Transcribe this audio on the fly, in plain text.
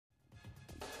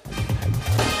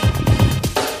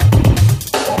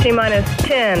T-minus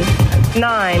 10,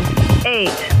 9, 8,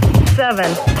 7,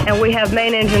 and we have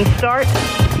main engine start.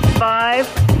 5,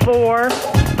 4,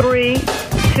 3,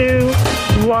 2,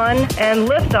 1, and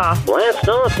liftoff. Blast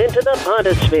off into the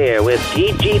podosphere with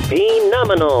TGP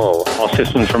nominal. All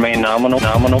systems remain nominal.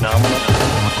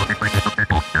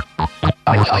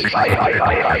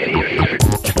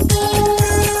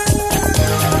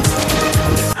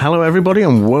 Hello everybody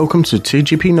and welcome to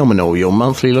TGP Nominal, your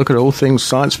monthly look at all things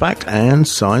science fact and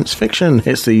science fiction.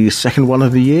 It's the second one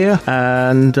of the year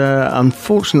and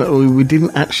unfortunately we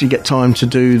didn't actually get time to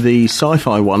do the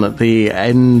sci-fi one at the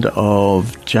end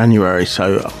of January,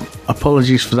 so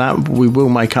apologies for that. We will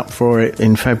make up for it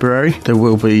in February. There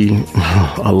will be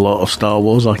a lot of Star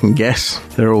Wars, I can guess.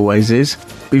 There always is.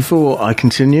 Before I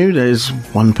continue, there's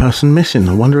one person missing.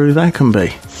 I wonder who that can be.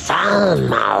 Found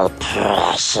my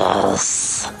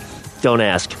precious. Don't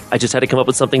ask. I just had to come up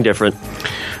with something different.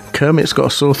 Kermit's got a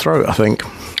sore throat, I think.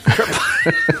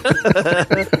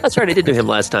 That's right, I did do him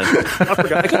last time. I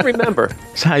forgot. I couldn't remember.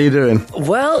 So how you doing?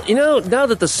 Well, now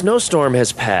that the snowstorm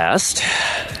has passed...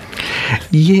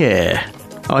 Yeah.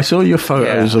 I saw your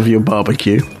photos of your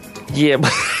barbecue. Yeah.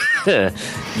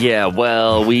 Yeah,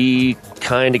 well, we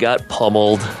kind of got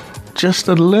pummeled. Just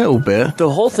a little bit. The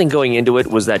whole thing going into it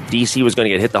was that DC was going to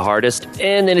get hit the hardest,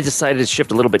 and then it decided to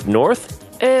shift a little bit north.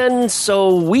 And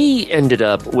so we ended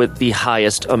up with the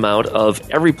highest amount of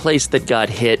every place that got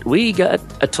hit. We got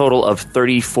a total of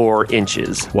 34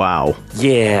 inches. Wow.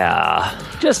 Yeah,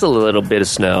 just a little bit of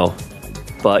snow.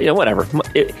 But, whatever.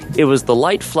 It was the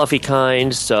light, fluffy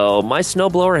kind, so my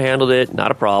snowblower handled it, not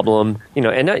a problem.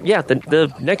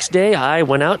 The next day I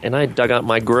went out and I dug out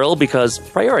my grill because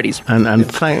priorities.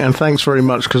 And thanks very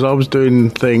much, because I was doing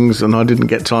things and I didn't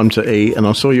get time to eat, and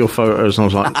I saw your photos and I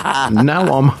was like,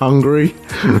 now I'm hungry.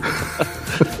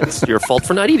 It's your fault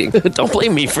for not eating. Don't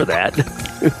blame me for that.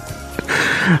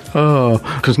 Oh,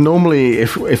 because normally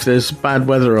if there's bad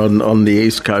weather on the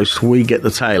East Coast, we get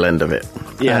the tail end of it.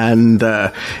 Yeah. And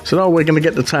said, we're going to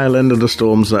get the tail end of the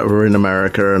storms that were in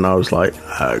America. And I was like,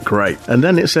 great. And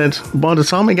then it said, by the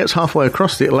time it gets halfway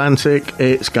across the Atlantic,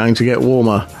 it's going to get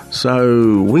warmer.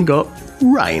 So we got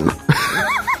rain.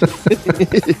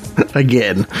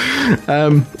 Again.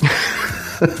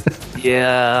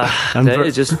 Yeah,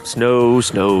 it's just snow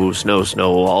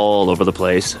all over the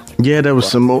place. Yeah, there was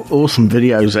some awesome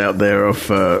videos out there of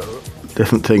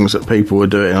different things that people were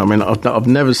doing. I mean, I've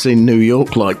never seen New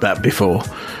York like that before,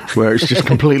 where it's just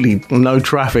completely no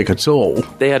traffic at all.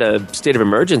 They had a state of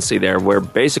emergency there where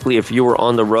basically if you were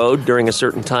on the road during a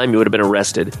certain time, you would have been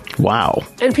arrested. Wow.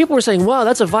 And people were saying, wow,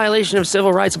 that's a violation of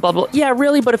civil rights, blah, blah, blah. Yeah,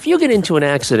 really? But if you get into an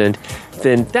accident,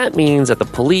 then that means that the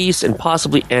police and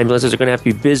possibly ambulances are going to have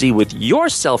to be busy with your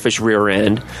selfish rear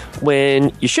end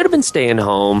when you should have been staying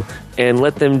home and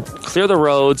let them clear the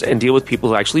roads and deal with people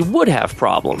who actually would have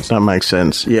problems. That makes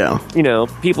sense, yeah.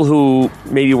 People who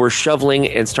maybe were shoveling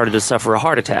and started to suffer a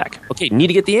heart attack. Okay, need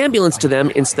to get the ambulance to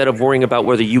them instead of worrying about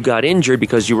whether you got injured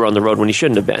because you were on the road when you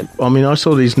shouldn't have been. I mean, I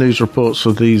saw these news reports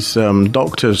of these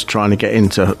doctors trying to get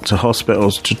into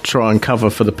hospitals to try and cover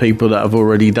for the people that have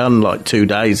already done like 2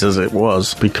 days as it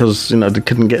was, because, they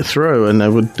couldn't get through and they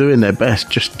were doing their best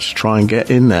just to try and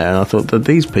get in there. And I thought that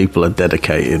these people are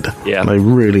dedicated. Yeah. They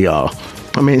really are.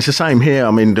 I mean, it's the same here.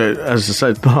 I mean, as I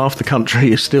said, half the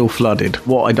country is still flooded.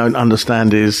 What I don't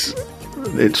understand is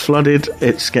it's flooded.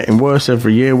 It's getting worse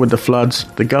every year with the floods.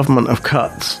 The government have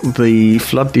cut the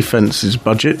flood defences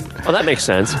budget. Oh, that makes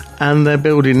sense. And they're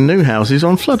building new houses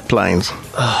on floodplains.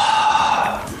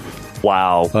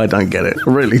 Wow. I don't get it.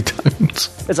 I really don't.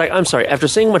 It's like, I'm sorry, after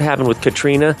seeing what happened with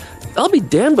Katrina, I'll be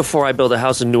damned before I build a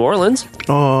house in New Orleans.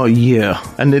 Oh, yeah.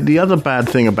 And the other bad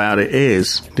thing about it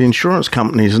is the insurance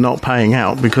companies are not paying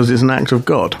out because it's an act of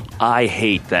God. I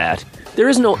hate that. There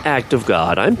is no act of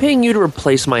God. I'm paying you to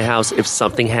replace my house if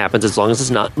something happens, as long as it's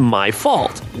not my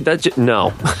fault.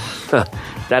 No.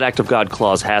 That act of God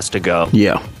clause has to go.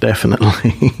 Yeah,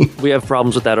 definitely. We have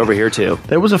problems with that over here, too.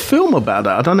 There was a film about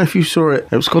that. I don't know if you saw it.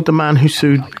 It was called The Man Who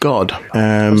Sued God.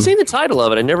 I've seen the title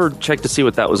of it. I never checked to see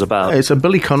what that was about. It's a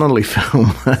Billy Connolly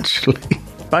film, actually.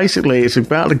 Basically, it's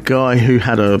about a guy who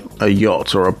had a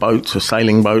yacht or a boat, a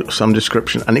sailing boat of some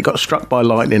description, and it got struck by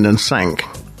lightning and sank.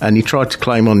 And he tried to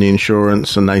claim on the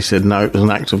insurance, and they said no, it was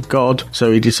an act of God.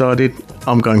 So he decided,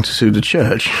 I'm going to sue the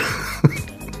church.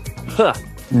 Huh.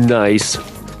 Nice.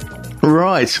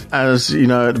 Right, as you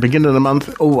know, at the beginning of the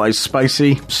month, always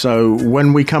spacey. So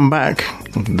when we come back,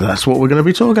 that's what we're going to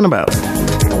be talking about.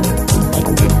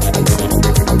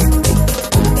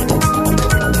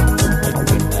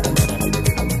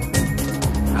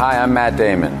 Hi, I'm Matt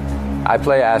Damon. I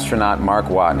play astronaut Mark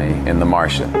Watney in The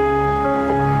Martian.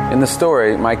 In the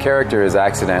story, my character is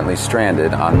accidentally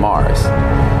stranded on Mars.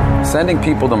 Sending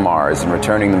people to Mars and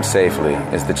returning them safely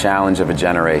is the challenge of a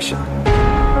generation.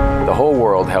 The whole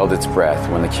world held its breath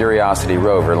when the Curiosity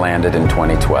rover landed in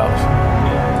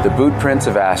 2012. The boot prints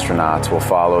of astronauts will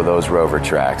follow those rover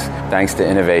tracks, thanks to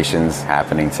innovations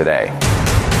happening today.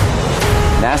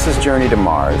 NASA's journey to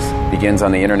Mars begins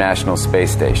on the International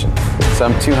Space Station,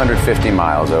 some 250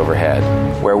 miles overhead,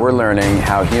 where we're learning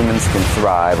how humans can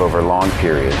thrive over long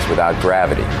periods without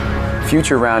gravity.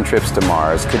 Future round trips to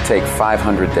Mars could take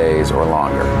 500 days or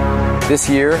longer. This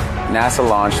year, NASA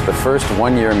launched the first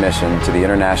one-year mission to the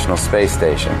International Space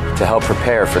Station to help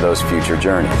prepare for those future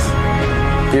journeys.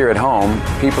 Here at home,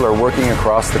 people are working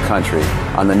across the country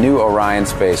on the new Orion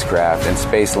spacecraft and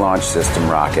Space Launch System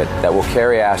rocket that will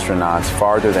carry astronauts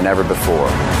farther than ever before.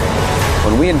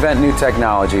 When we invent new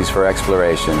technologies for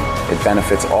exploration, it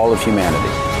benefits all of humanity.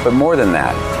 But more than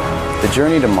that, the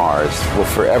journey to Mars will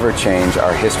forever change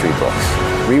our history books,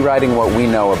 rewriting what we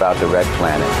know about the Red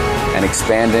Planet and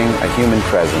expanding a human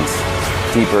presence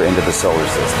deeper into the solar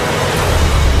system.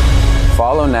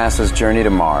 Follow NASA's journey to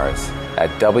Mars at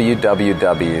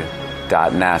www.nasa.gov.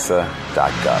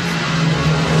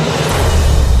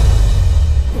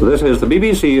 This is the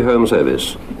BBC Home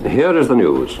Service. Here is the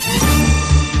news.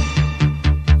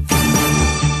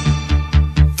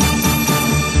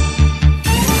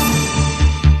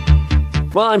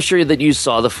 Well, I'm sure that you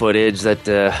saw the footage that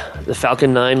the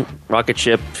Falcon 9 rocket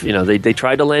ship, they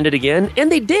tried to land it again,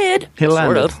 and they did. It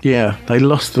landed. Sort of. Yeah, they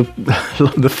lost the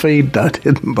feed, though,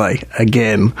 didn't they?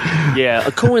 Again. Yeah,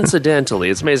 coincidentally.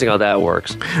 It's amazing how that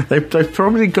works. They've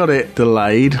probably got it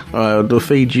delayed. The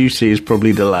feed you see is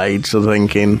probably delayed, so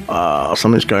thinking,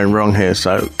 something's going wrong here,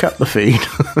 so cut the feed.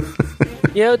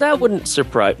 Yeah, that wouldn't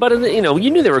surprise. But, you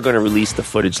knew they were going to release the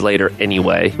footage later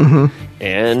anyway. Mm-hmm.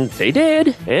 And they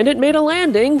did. And it made a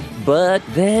landing. But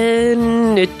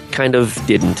then it kind of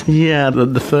didn't. Yeah,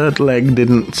 the third leg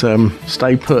didn't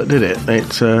stay put, did it?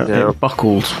 It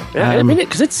buckled. Yeah,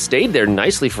 because it stayed there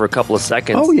nicely for a couple of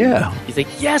seconds. Oh, yeah. You think,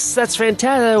 yes, that's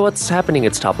fantastic. What's happening?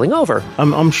 It's toppling over.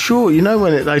 I'm sure,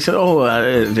 when they said,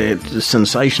 it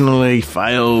sensationally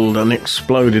failed and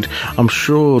exploded, I'm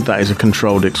sure that is a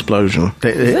controlled explosion.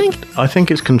 I think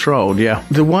it's controlled, yeah.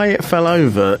 The way it fell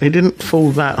over, it didn't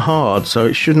fall that hard, so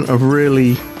it shouldn't have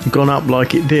really gone up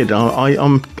like it did.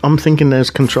 I'm thinking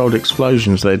there's controlled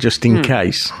explosions there just in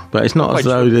case, but it's not as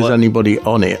though there's anybody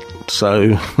on it.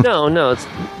 So no,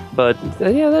 but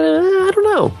I don't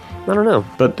know.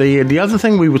 But the other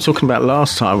thing we were talking about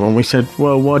last time when we said,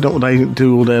 well, why don't they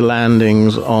do all their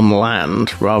landings on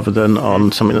land rather than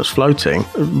on something that's floating?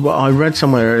 Well, I read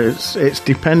somewhere it's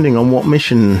depending on what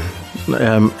mission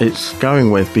it's going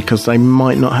with, because they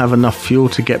might not have enough fuel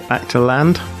to get back to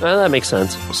land. That makes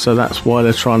sense. So that's why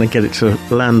they're trying to get it to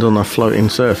land on a floating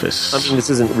surface. I mean, this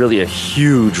isn't really a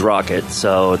huge rocket,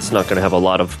 so it's not going to have a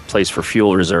lot of place for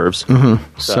fuel reserves. Mm-hmm.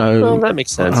 So that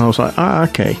makes sense. I was like,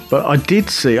 okay. But I did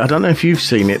see, I don't know if you've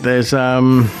seen it, there's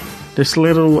this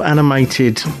little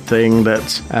animated thing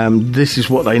that this is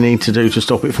what they need to do to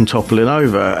stop it from toppling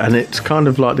over, and it's kind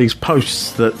of like these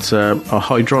posts that are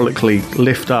hydraulically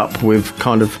lift up with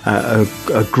kind of a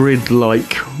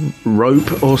grid-like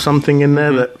rope or something in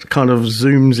there that kind of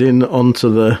zooms in onto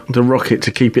the rocket to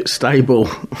keep it stable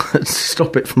and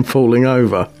stop it from falling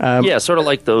over. Yeah, sort of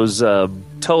like those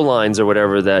tow lines or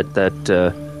whatever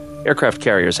that aircraft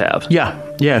carriers have.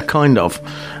 Yeah, kind of.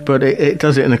 But it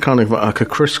does it in a kind of like a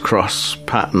crisscross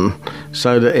pattern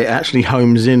so that it actually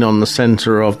homes in on the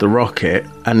centre of the rocket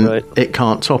and it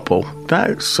can't topple.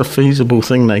 That's a feasible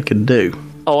thing they could do.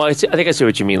 Oh, I think I see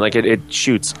what you mean. Like it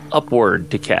shoots upward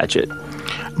to catch it.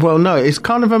 Well, no, it's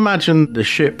kind of imagine the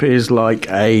ship is like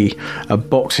a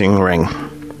boxing ring,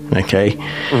 okay?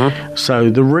 Mm-hmm. So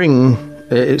the ring,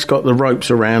 it's got the ropes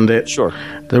around it. Sure.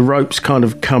 The ropes kind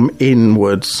of come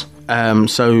inwards.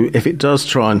 So if it does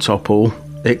try and topple,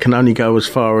 it can only go as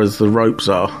far as the ropes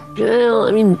are. Well,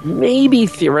 I mean, maybe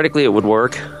theoretically it would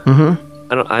work.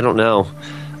 Mm-hmm. I don't know.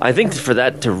 I think for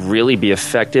that to really be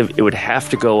effective, it would have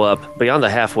to go up beyond the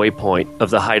halfway point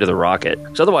of the height of the rocket.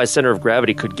 So otherwise, center of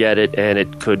gravity could get it, and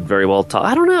it could very well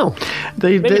I don't know.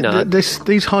 Maybe not.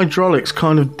 These hydraulics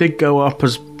kind of did go up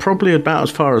as probably about as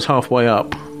far as halfway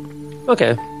up.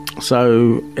 Okay.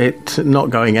 So it's not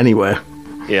going anywhere.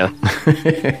 Yeah.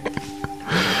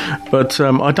 But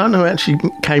I don't know who actually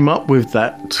came up with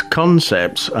that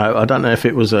concept. I don't know if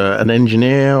it was an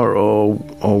engineer or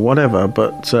whatever,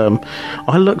 but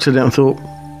I looked at it and thought,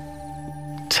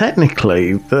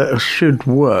 technically, that should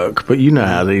work, but you know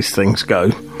how these things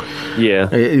go. Yeah.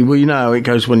 Well, you know how it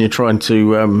goes when you're trying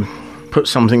to put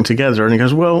something together, and he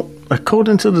goes, well,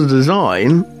 according to the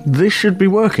design, this should be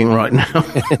working right now.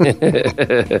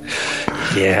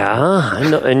 Yeah, I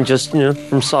know, and just,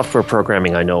 from software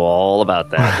programming, I know all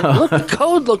about that. Look, the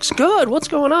code looks good. What's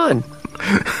going on?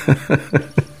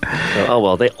 Oh,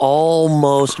 well, they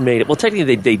almost made it. Well,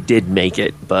 technically, they did make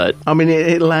it, but... I mean,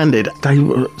 it landed. They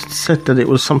said that it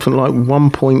was something like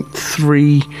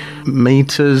 1.3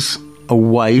 meters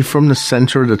away from the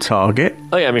center of the target.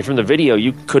 Oh, yeah, I mean, from the video,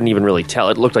 you couldn't even really tell.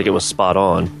 It looked like it was spot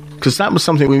on. Because that was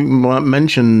something we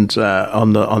mentioned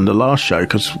on the last show,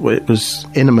 because it was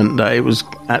imminent that it was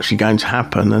actually going to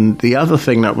happen. And the other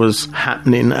thing that was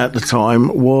happening at the time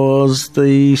was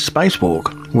the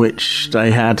spacewalk, which they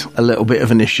had a little bit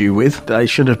of an issue with. They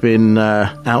should have been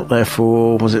out there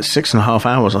for, was it 6.5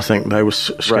 hours, I think they were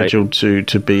scheduled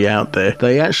to be out there.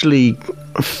 They actually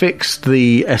fixed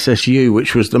the SSU,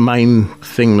 which was the main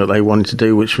thing that they wanted to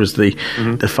do, which was the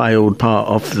failed part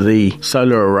of the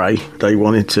solar array they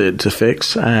wanted to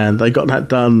fix, and they got that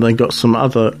done. They got some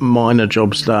other minor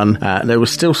jobs done. There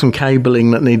was still some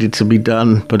cabling that needed to be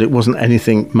done, but it wasn't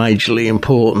anything majorly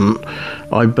important.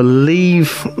 I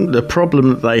believe the problem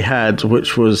that they had,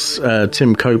 which was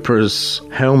Tim Copra's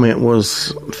helmet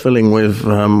was filling with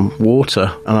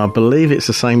water, and I believe it's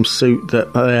the same suit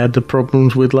that they had the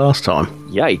problems with last time.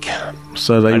 Yike.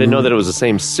 So I didn't know that it was the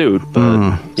same suit, but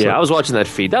I was watching that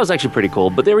feed. That was actually pretty cool.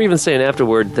 But they were even saying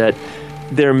afterward that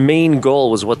their main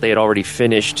goal was what they had already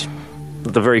finished,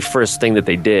 the very first thing that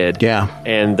they did. Yeah.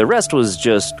 And the rest was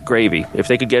just gravy. If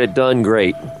they could get it done,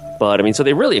 great. But, I mean, so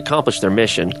they really accomplished their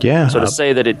mission. Yeah. So to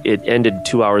say that it ended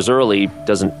 2 hours early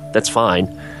that's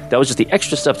fine. That was just the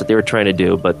extra stuff that they were trying to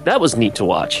do, but that was neat to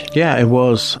watch. Yeah, it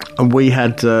was. And we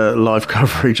had live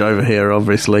coverage over here,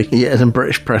 obviously. Yeah, and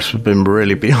British press have been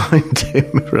really behind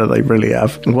him. They really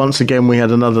have. Once again, we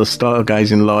had another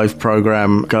Stargazing live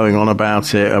program going on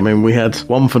about it. I mean, we had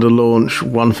one for the launch,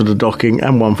 one for the docking,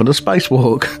 and one for the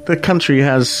spacewalk. The country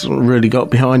has really got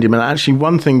behind him. And actually,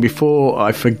 one thing before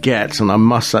I forget, and I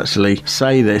must actually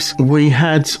say this, we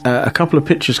had a couple of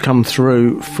pictures come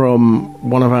through from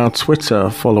one of our Twitter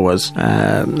followers.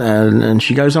 And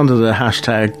she goes under the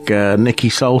hashtag Nikki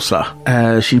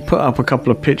Salsa. She put up a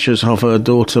couple of pictures of her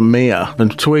daughter Mia, and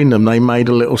between them they made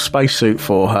a little spacesuit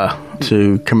for her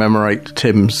to commemorate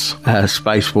Tim's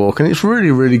spacewalk, and it's really,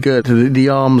 really good. The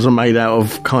arms are made out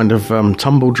of kind of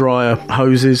tumble dryer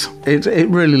hoses. It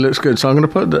really looks good. So I'm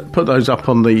going to put those up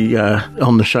on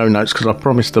the show notes, because I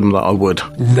promised them that I would.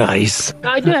 Nice.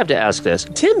 I do have to ask this.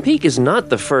 Tim Peake is not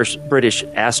the first British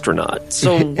astronaut.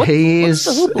 So he is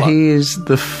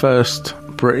the first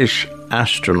British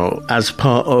astronaut as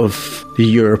part of the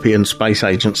European Space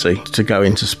Agency to go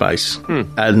into space,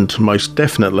 and most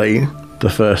definitely the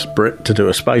first Brit to do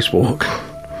a spacewalk.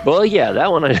 Well, yeah,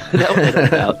 that one I know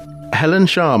about. Helen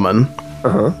Sharman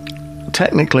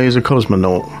technically is a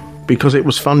cosmonaut, because it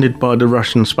was funded by the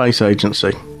Russian Space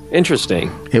Agency. Interesting.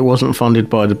 It wasn't funded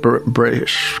by the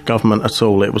British government at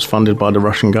all. It was funded by the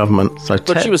Russian government.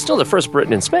 But she was still the first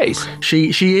Briton in space.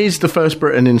 She is the first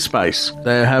Briton in space.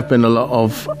 There have been a lot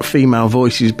of female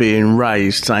voices being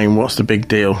raised saying, what's the big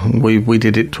deal? We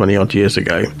did it 20-odd years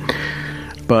ago.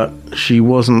 But she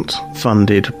wasn't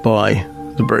funded by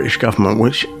the British government,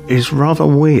 which is rather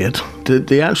weird.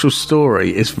 The actual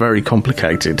story is very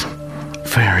complicated.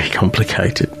 Very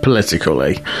complicated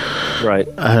politically. Right.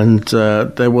 And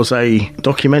there was a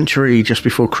documentary just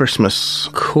before Christmas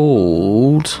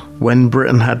called When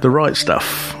Britain Had the Right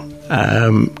Stuff.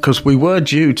 Because we were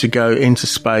due to go into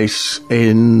space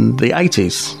in the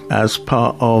 80s as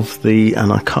part of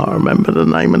and I can't remember the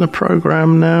name of the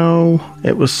program now.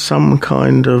 It was some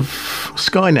kind of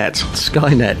Skynet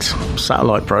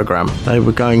satellite program. They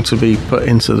were going to be put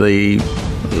into the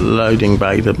loading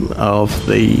bay of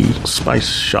the space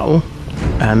shuttle,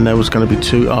 and there was going to be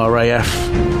 2 RAF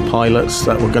pilots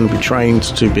that were going to be trained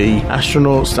to be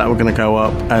astronauts that were going to go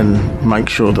up and make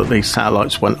sure that these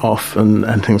satellites went off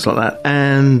and things like that.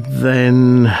 And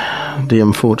then the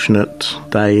unfortunate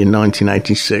day in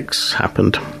 1986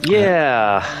 happened.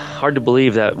 Yeah, hard to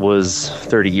believe that was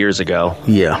 30 years ago.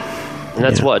 Yeah. And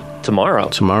that's what, tomorrow?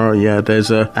 Tomorrow, yeah.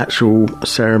 There's an actual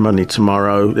ceremony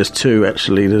tomorrow. There's 2,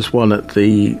 actually. There's one at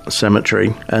the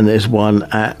cemetery, and there's one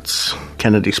at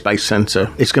Kennedy Space Center.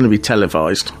 It's going to be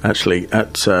televised, actually,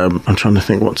 at, I'm trying to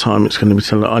think what time it's going to be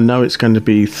televised. I know it's going to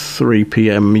be 3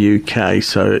 p.m. UK,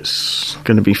 so it's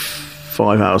going to be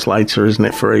 5 hours later, isn't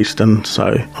it, for Eastern?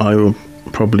 So I will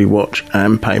probably watch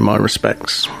and pay my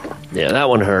respects. Yeah, that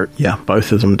one hurt. Yeah,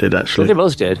 both of them did, actually. They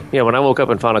both did. Yeah, when I woke up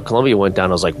and found out Columbia went down,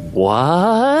 I was like,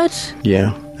 what?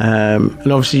 Yeah. And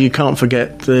obviously you can't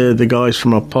forget the guys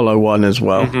from Apollo 1 as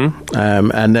well.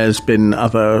 And there's been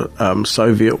other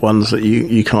Soviet ones that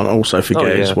you can't also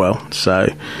forget as well. So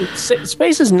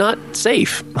space is not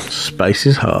safe. Space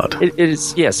is hard. It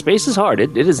is. Yeah, space is hard.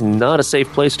 It is not a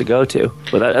safe place to go to.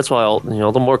 But that's why all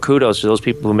the more kudos to those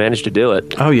people who managed to do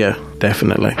it. Oh yeah,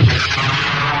 definitely.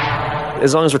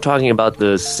 As long as we're talking about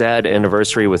the sad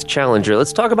anniversary with Challenger,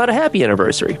 let's talk about a happy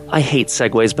anniversary. I hate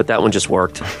segues, but that one just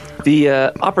worked. The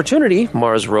Opportunity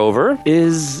Mars rover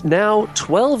is now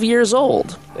 12 years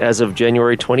old. As of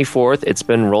January 24th, it's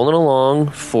been rolling along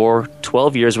for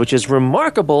 12 years, which is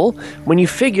remarkable when you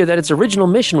figure that its original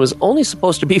mission was only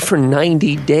supposed to be for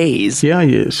 90 days. Yeah,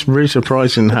 it's really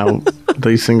surprising how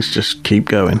these things just keep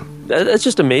going. That's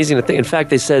just amazing to think. In fact,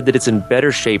 they said that it's in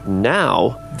better shape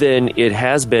now than it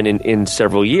has been in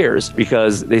several years,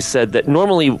 because they said that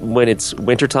normally when it's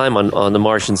wintertime on the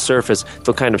Martian surface,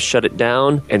 they'll kind of shut it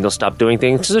down and they'll stop doing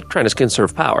things because they're trying to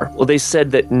conserve power. Well, they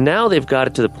said that now they've got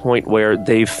it to the point where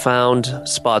they've found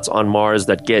spots on Mars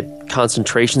that get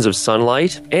concentrations of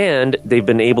sunlight, and they've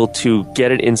been able to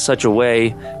get it in such a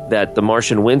way that the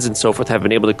Martian winds and so forth have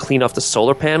been able to clean off the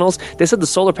solar panels. They said the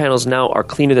solar panels now are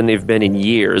cleaner than they've been in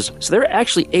years. So they're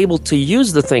actually able to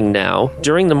use the thing now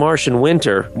during the Martian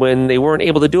winter when they weren't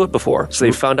able to do it before. So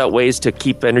they found out ways to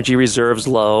keep energy reserves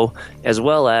low, as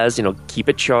well as, keep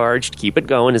it charged, keep it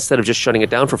going, instead of just shutting it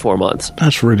down for 4 months.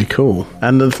 That's really cool.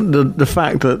 And the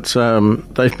fact that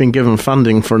they've been given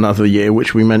funding for another year,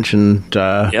 which we mentioned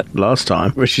last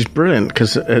time, which is brilliant,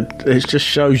 because it just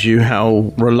shows you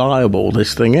how reliable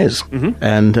this thing is.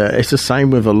 And it's the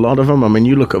same with a lot of them. I mean,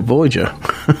 you look at Voyager.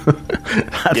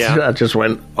 That just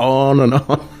went on and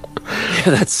on.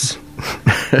 Yeah,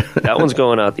 that one's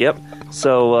going out. Yep.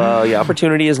 So,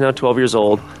 Opportunity is now 12 years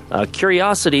old.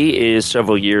 Curiosity is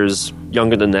several years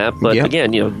younger than that. But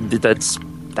again,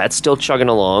 that's still chugging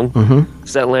along.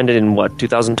 Because that landed in,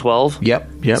 2012? Yep.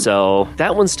 So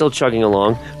that one's still chugging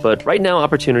along. But right now,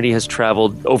 Opportunity has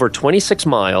traveled over 26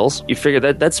 miles. You figure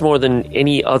that's more than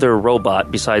any other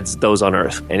robot besides those on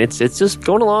Earth. And it's just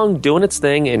going along, doing its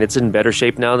thing, and it's in better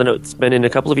shape now than it's been in a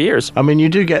couple of years. I mean, you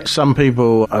do get some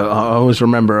people, I always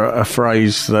remember a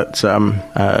phrase that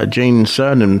Gene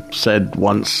Cernan said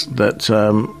once, that,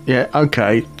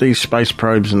 these space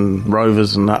probes and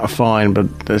rovers and that are fine, but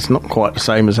it's not quite the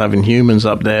same as having humans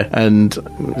up there. And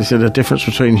he said the difference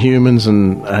between humans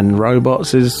and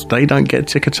robots is they don't get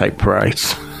ticker tape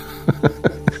parades.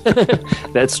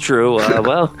 That's true.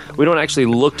 Well, we don't actually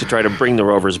look to try to bring the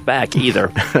rovers back either.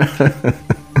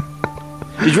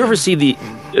 Did you ever see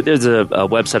there's a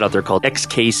website out there called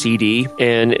XKCD,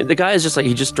 and the guy is just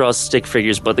he just draws stick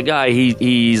figures, but the guy,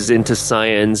 he's into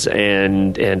science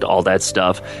and all that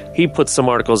stuff. He puts some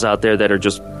articles out there that are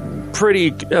just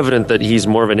pretty evident that he's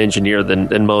more of an engineer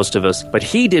than most of us. But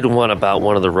he did one about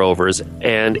one of the rovers,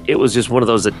 and it was just one of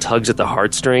those that tugs at the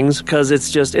heartstrings, because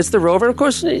it's the rover. And of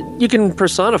course, you can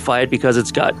personify it because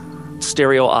it's got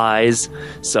stereo eyes,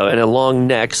 and a long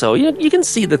neck, so you can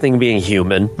see the thing being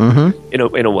human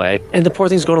in a way. And the poor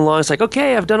thing's going along. It's like,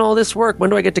 okay, I've done all this work.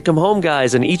 When do I get to come home,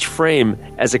 guys? And each frame,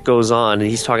 as it goes on, and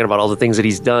he's talking about all the things that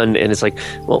he's done, and it's like,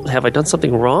 well, have I done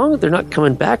something wrong? They're not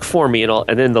coming back for me and all.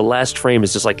 And then the last frame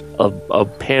is just like a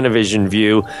Panavision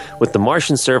view with the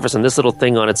Martian surface and this little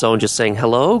thing on its own, just saying,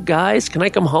 "Hello, guys, can I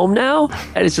come home now?"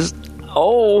 And it's just,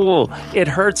 it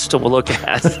hurts to look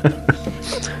at.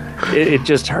 It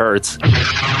just hurts.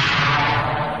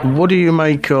 What do you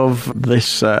make of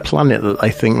this planet that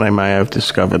they think they may have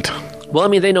discovered? Well, I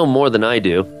mean, they know more than I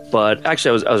do, but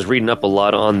actually I was reading up a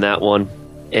lot on that one,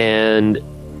 and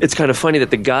it's kind of funny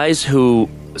that the guys who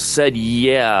said,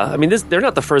 they're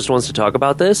not the first ones to talk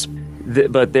about this,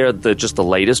 but they're just the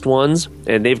latest ones,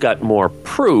 and they've got more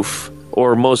proof,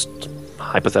 or most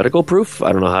hypothetical proof.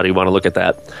 I don't know how do you want to look at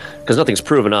that, because nothing's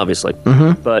proven, obviously.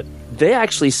 But they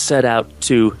actually set out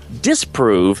to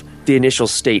disprove the initial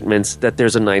statements that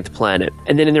there's a ninth planet.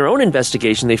 And then in their own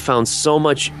investigation, they found so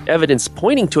much evidence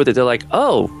pointing to it that they're like,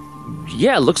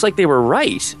 it looks like they were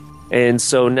right. And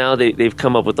so now they've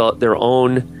come up with their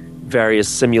own various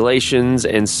simulations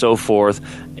and so forth.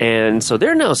 And so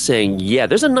they're now saying,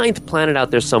 there's a ninth planet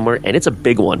out there somewhere, and it's a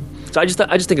big one. So I just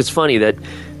think it's funny that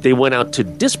they went out to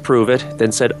disprove it,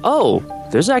 then said,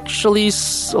 there's actually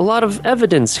a lot of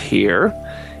evidence here.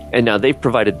 And now they've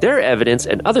provided their evidence,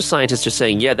 and other scientists are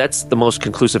saying, that's the most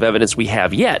conclusive evidence we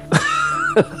have yet.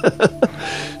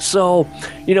 So,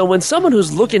 when someone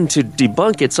who's looking to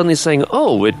debunk it suddenly saying,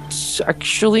 oh, it's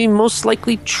actually most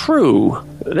likely true,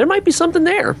 there might be something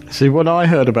there. See, when I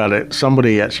heard about it,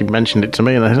 somebody actually mentioned it to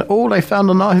me, and they said, oh, they found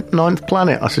a ninth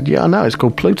planet. I said, yeah, I know, it's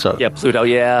called Pluto. Yeah, Pluto,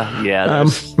 yeah.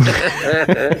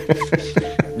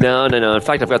 No. In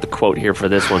fact, I've got the quote here for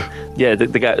this one. Yeah,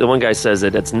 the one guy says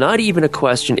that it's not even a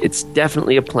question. It's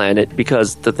definitely a planet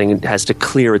because the thing has to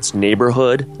clear its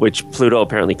neighborhood, which Pluto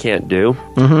apparently can't do.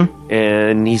 Mm-hmm.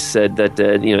 And he said that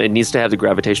it needs to have the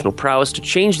gravitational prowess to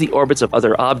change the orbits of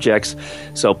other objects.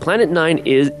 So Planet 9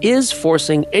 is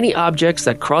forcing any objects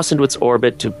that cross into its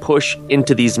orbit to push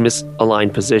into these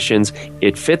misaligned positions.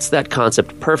 It fits that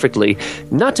concept perfectly.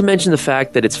 Not to mention the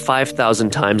fact that it's 5,000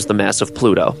 times the mass of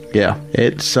Pluto. Yeah,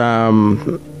 it's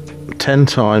 10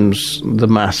 times the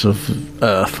mass of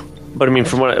Earth. But I mean,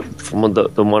 from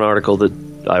the one article that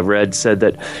I read said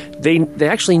that they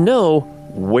actually know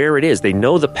where it is. They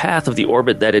know the path of the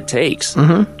orbit that it takes.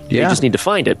 Mm-hmm. Yeah. They just need to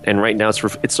find it. And right now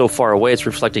it's so far away, it's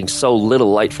reflecting so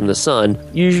little light from the sun.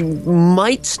 You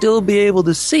might still be able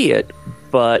to see it,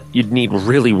 but you'd need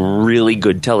really, really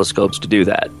good telescopes to do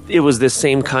that. It was this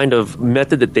same kind of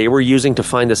method that they were using to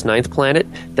find this ninth planet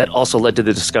that also led to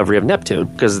the discovery of Neptune,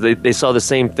 because they saw the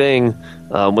same thing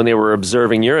when they were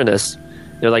observing Uranus.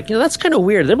 They're like, that's kind of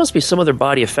weird. There must be some other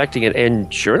body affecting it.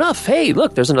 And sure enough, hey,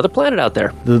 look, there's another planet out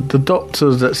there. The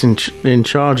doctor that's in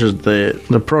charge of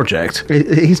the project,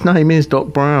 his name is Doc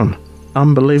Brown.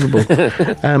 Unbelievable.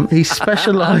 He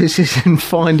specialises in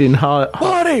finding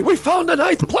Marty, we found the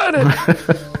ninth planet!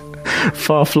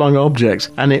 far-flung objects,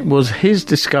 and it was his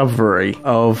discovery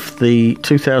of the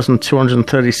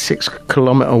 2,236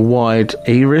 kilometre wide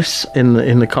Eris in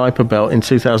the Kuiper Belt in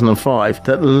 2005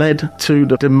 that led to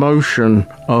the demotion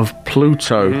of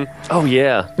Pluto. Mm-hmm. Oh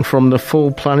yeah, from the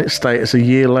full planet status a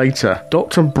year later.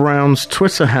 Dr. Brown's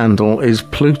Twitter handle is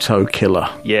Pluto Killer.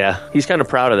 Yeah, he's kind of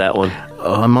proud of that one.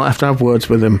 I might have to have words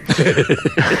with him.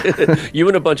 You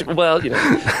and a bunch of,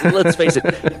 let's face it,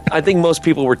 I think most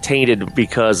people were tainted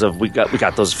because of we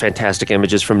got those fantastic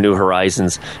images from New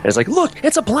Horizons, and it's like, look,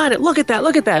 it's a planet, look at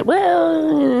that.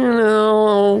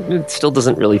 Well, it still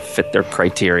doesn't really fit their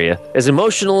criteria, as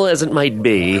emotional as it might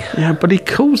be. Yeah, but he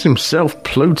calls himself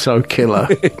Pluto Killer.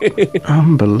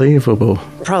 Unbelievable.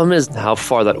 The problem is how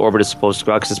far that orbit is supposed to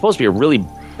go, because it's supposed to be a really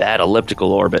bad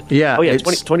elliptical orbit. Yeah. Oh yeah,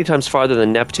 20 times farther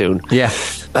than Neptune. Yeah.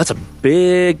 That's a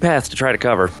big path to try to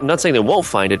cover. I'm not saying they won't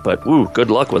find it, but good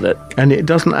luck with it. And it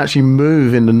doesn't actually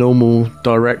move in the normal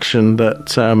direction that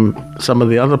some of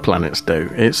the other planets do.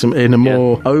 It's in a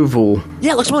more oval.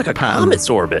 Yeah, it looks more like a comet's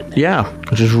orbit. Yeah,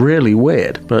 which is really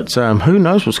weird. But who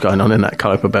knows what's going on in that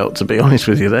Kuiper Belt, to be honest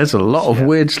with you. There's a lot of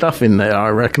weird stuff in there, I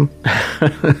reckon.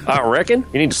 I reckon?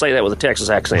 You need to say that with a Texas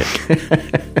accent.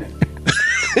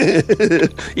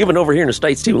 You've been over here in the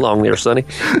States too long there, Sonny.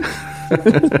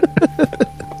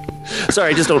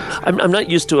 Sorry, I just don't. I'm not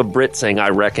used to a Brit saying "I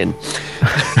reckon."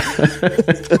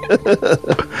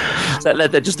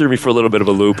 that just threw me for a little bit of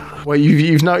a loop. Well,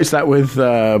 you've noticed that with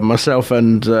myself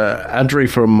and Adri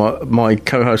from my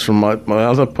co-host from my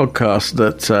other podcast,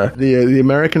 that the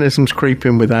Americanisms creep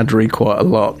in with Adri quite a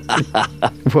lot.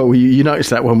 Well, you noticed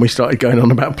that when we started going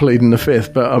on about pleading the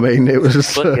fifth, but I mean, it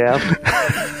was.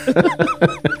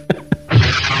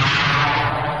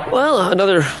 Well,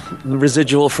 another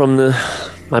residual from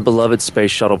my beloved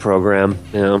space shuttle program.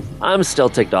 I'm still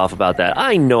ticked off about that.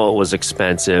 I know it was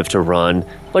expensive to run,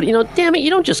 but damn it, you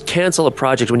don't just cancel a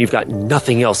project when you've got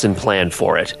nothing else in plan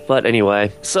for it. But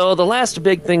anyway, so the last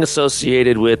big thing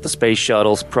associated with the space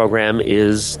shuttles program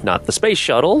is not the space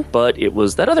shuttle, but it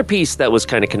was that other piece that was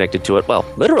kind of connected to it. Well,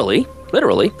 literally.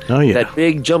 Oh, yeah. That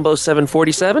big jumbo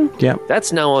 747? Yeah.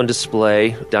 That's now on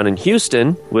display down in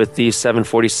Houston with the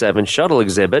 747 shuttle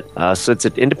exhibit. So it's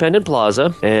at Independent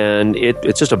Plaza, and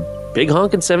it's just a big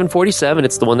honking 747.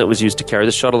 It's the one that was used to carry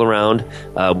the shuttle around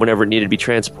whenever it needed to be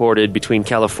transported between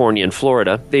California and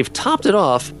Florida. They've topped it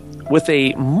off with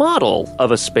a model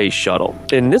of a space shuttle.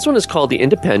 And this one is called the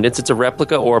Independence. It's a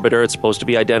replica orbiter. It's supposed to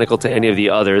be identical to any of the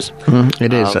others.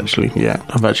 It is, actually. Yeah,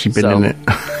 I've actually been in it.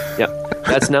 Yeah,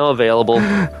 that's now available.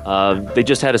 They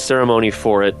just had a ceremony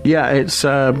for it. Yeah, it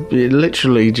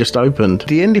literally just opened.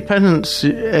 The Independence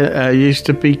used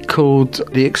to be called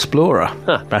the Explorer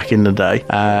back in the day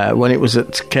when it was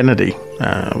at Kennedy.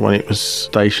 When it was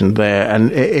stationed there,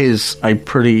 and it is a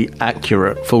pretty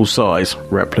accurate full-size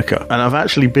replica. And I've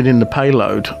actually been in the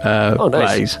payload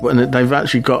phase, and they've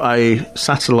actually got a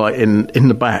satellite in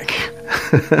the back.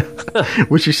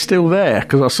 Which is still there,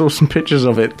 because I saw some pictures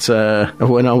of it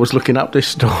when I was looking up this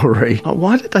story.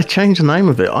 Why did they change the name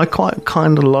of it? I quite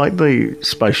kind of like the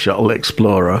Space Shuttle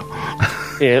Explorer.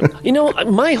 Yeah. You know,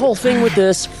 my whole thing with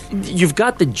this, you've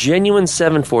got the genuine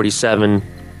 747,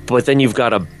 but then you've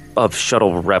got a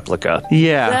shuttle replica.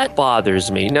 Yeah. That bothers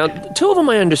me. Now, two of them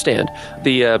I understand.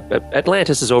 The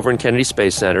Atlantis is over in Kennedy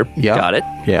Space Center. Yeah. Got it.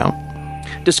 Yeah.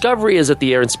 Discovery is at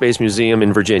the Air and Space Museum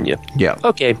in Virginia. Yeah.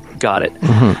 Okay, got it.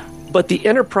 But the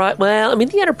Enterprise,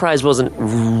 the Enterprise wasn't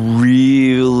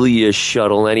really a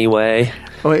shuttle anyway.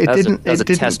 Well, it as didn't. As a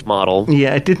test model.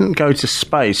 Yeah, it didn't go to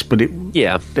space, but it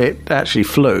actually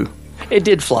flew. It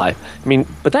did fly. I mean,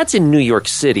 but that's in New York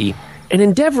City. And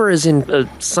Endeavour is in a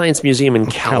science museum in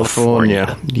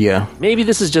California. Yeah. Maybe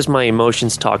this is just my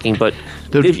emotions talking, but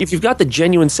if you've got the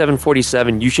genuine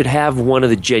 747, you should have one of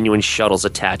the genuine shuttles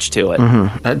attached to it.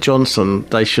 At Johnson,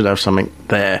 they should have something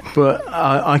there. But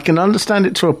I can understand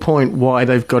it to a point why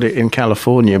they've got it in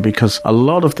California, because a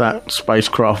lot of that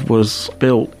spacecraft was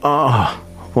built...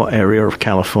 what area of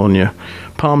California?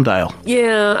 Palmdale.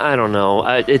 Yeah, I don't know.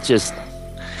 It just...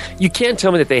 You can't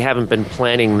tell me that they haven't been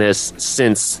planning this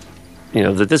since... You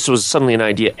know, that this was suddenly an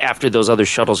idea after those other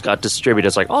shuttles got distributed.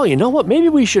 It's like, oh, you know what? Maybe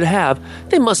we should have...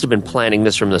 They must have been planning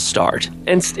this from the start.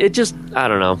 And it just... I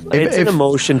don't know. It's an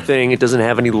emotion thing. It doesn't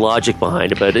have any logic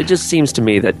behind it. But it just seems to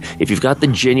me that if you've got the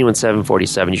genuine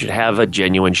 747, you should have a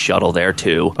genuine shuttle there,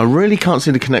 too. I really can't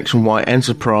see the connection why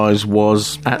Enterprise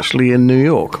was actually in New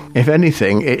York. If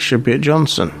anything, it should be at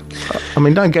Johnson. I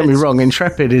mean, don't get me wrong.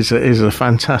 Intrepid is a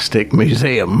fantastic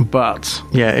museum. But,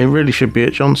 yeah, it really should be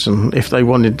at Johnson if they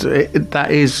wanted to...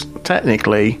 That is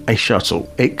technically a shuttle.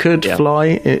 It could fly.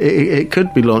 It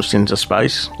could be launched into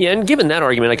space. Yeah, and given that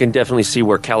argument, I can definitely see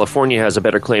where California has a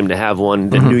better claim to have one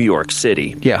than New York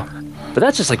City. Yeah. But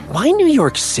that's just like, why New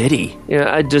York City?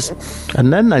 Yeah, I just...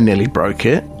 And then they nearly broke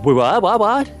it.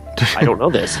 What? I don't know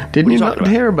this. Didn't you not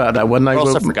hear about that when they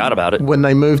also forgot about it when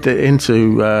they moved it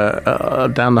into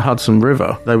down the Hudson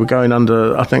River? They were going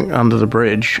under the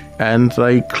bridge, and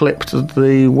they clipped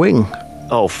the wing.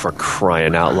 Oh, for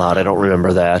crying out loud! I don't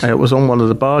remember that. It was on one of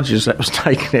the barges that was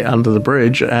taking it under the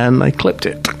bridge, and they clipped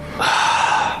it.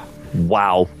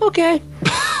 Wow. Okay.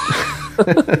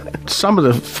 Some of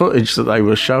the footage that they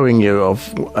were showing you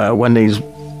of when these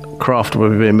craft were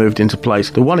being moved into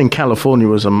place. The one in California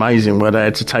was amazing, where they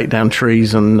had to take down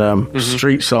trees and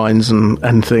street signs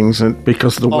and things,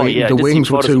 because the wings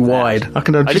were too wide.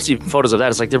 I just see photos of that.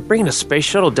 It's like they're bringing a space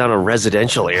shuttle down a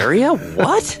residential area.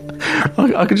 What?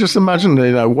 I could just imagine,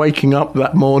 waking up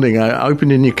that morning,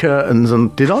 opening your curtains,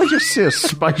 and did I just see a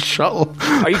space shuttle?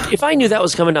 If I knew that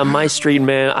was coming down my street,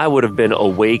 man, I would have been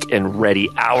awake and ready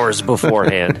hours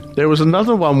beforehand. There was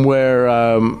another one where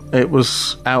it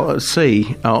was out at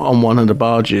sea on one of the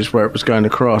barges where it was going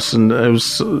across, and there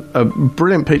was a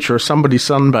brilliant picture of somebody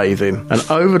sunbathing,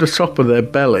 and over the top of their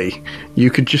belly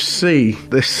you could just see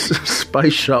this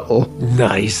space shuttle.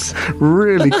 Nice.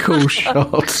 Really cool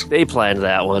shot. They planned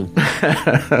that one.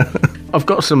 I've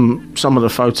got some of the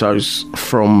photos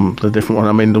from the different one.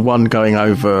 I mean, the one going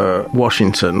over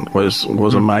Washington was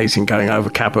amazing, going over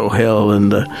Capitol Hill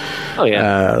and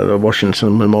the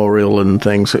Washington Memorial and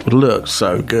things. It looked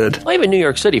so good. Well, even New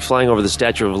York City, flying over the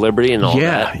Statue of Liberty and all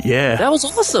that. Yeah. That was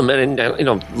awesome,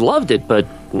 and loved it, but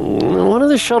one of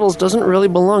the shuttles doesn't really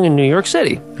belong in New York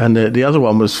City. And the other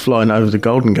one was flying over the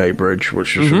Golden Gate Bridge,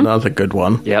 which was another good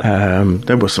one. Yep.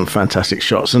 There were some fantastic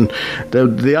shots, and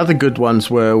the other good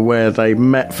ones were where they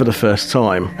met for the first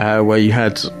time, where you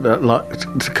had like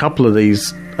a couple of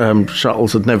these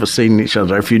shuttles had never seen each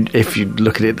other, if you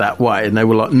look at it that way, and they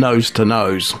were like nose to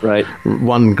nose. Right.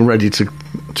 One ready to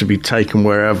be taken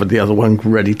wherever, the other one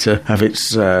ready to have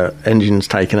its engines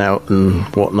taken out and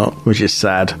whatnot, which is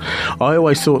sad. I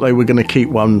always thought they were going to keep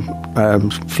one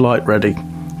flight ready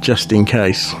just in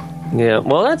case. Yeah,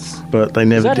 well, but they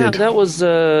never did. That was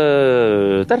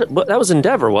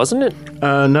Endeavour, wasn't it?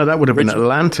 No, that would have been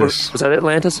Atlantis. Was that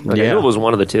Atlantis? Okay, yeah, it was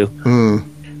one of the two.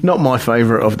 Not my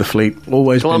favourite of the fleet.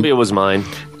 Always Columbia was mine.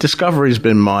 Discovery's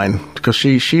been mine, because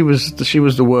she was the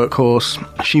workhorse.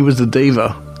 She was the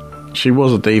diva. She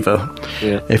was a diva.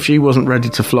 Yeah. If she wasn't ready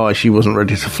to fly, she wasn't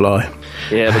ready to fly.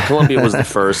 Yeah, but Columbia was the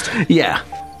first. Yeah.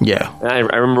 I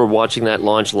remember watching that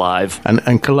launch live.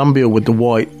 And Columbia with the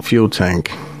white fuel tank.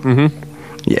 Mm-hmm.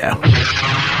 Yeah.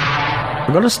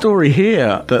 I've got a story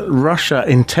here that Russia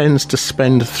intends to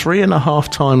spend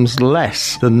 3.5 times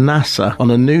less than NASA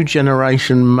on a new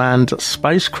generation manned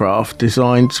spacecraft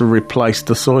designed to replace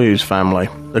the Soyuz family.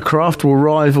 The craft will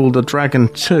rival the Dragon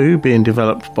 2 being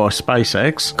developed by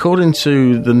SpaceX. According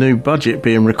to the new budget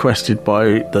being requested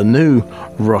by the new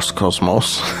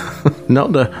Roscosmos,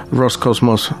 Not the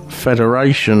Roscosmos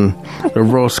Federation, the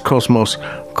Roscosmos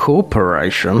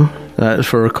Corporation.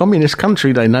 For a communist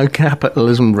country, they know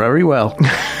capitalism very well.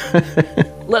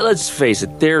 Let's face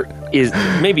it, there is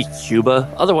maybe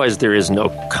Cuba. Otherwise, there is no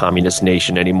communist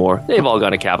nation anymore. They've all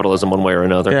gone to capitalism one way or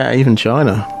another. Yeah, even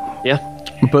China. Yeah.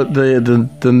 But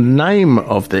the name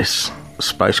of this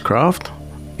spacecraft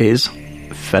is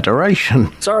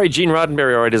Federation. Sorry, Gene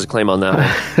Roddenberry already has a claim on that one.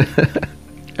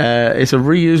 It's a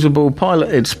reusable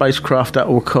piloted spacecraft that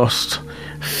will cost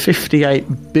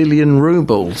 58 billion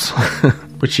rubles,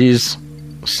 which is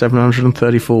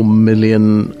 $734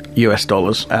 million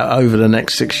over the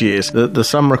next 6 years. The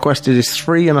sum requested is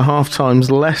 3.5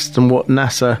 times less than what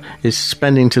NASA is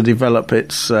spending to develop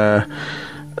its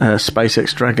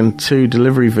SpaceX Dragon 2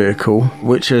 delivery vehicle,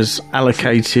 which has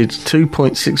allocated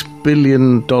 $2.6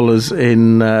 billion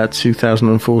in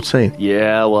 2014.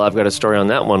 Yeah, well, I've got a story on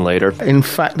that one later. In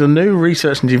fact, the new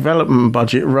research and development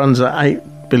budget runs at 8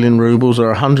 billion rubles,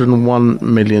 or $101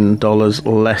 million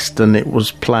less than it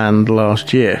was planned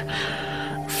last year.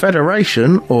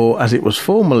 Federation, or as it was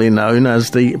formerly known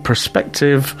as the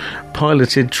Prospective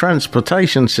Piloted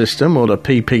Transportation System, or the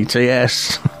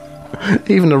PPTS,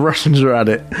 even the Russians are at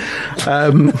it,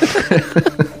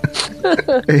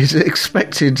 is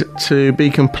expected to be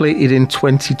completed in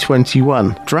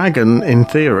 2021. Dragon, in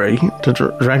theory,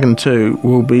 the Dragon 2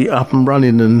 will be up and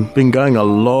running and been going a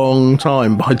long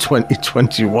time by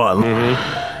 2021.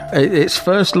 Its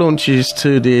first launches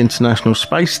to the International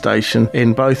Space Station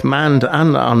in both manned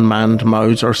and unmanned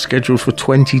modes are scheduled for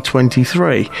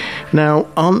 2023. Now,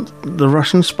 aren't the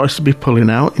Russians supposed to be pulling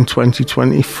out in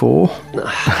 2024?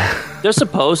 They're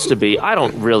supposed to be. I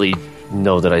don't really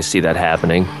know that I see that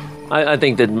happening. I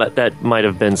think that might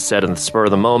have been said in the spur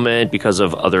of the moment because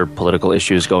of other political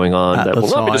issus going on that will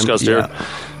not be discussed here.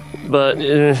 But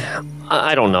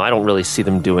I don't know. I don't really see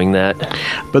them doing that.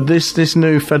 But this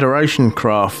new Federation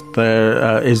craft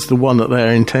is the one that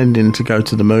they're intending to go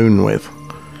to the moon with.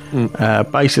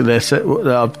 Basically,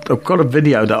 I've got a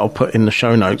video that I'll put in the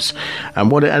show notes, and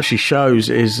what it actually shows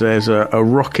is there's a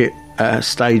rocket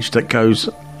stage that goes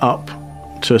up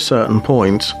to a certain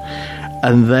point,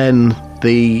 and then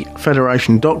the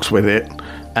Federation docks with it,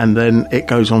 and then it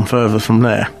goes on further from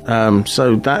there.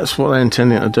 So that's what they're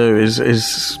intending to do,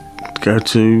 is go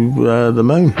to the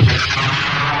moon.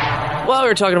 Well, we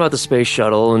were talking about the space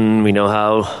shuttle, and we know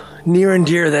how near and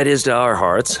dear that is to our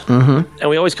hearts. And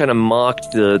we always kind of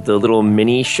mocked the little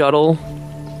mini shuttle,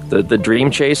 the Dream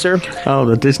Chaser. Oh,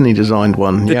 the Disney designed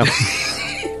one, yeah.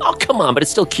 Oh, come on, but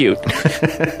it's still cute.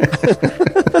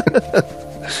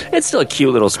 It's still a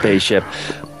cute little spaceship.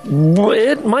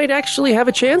 It might actually have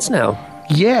a chance now.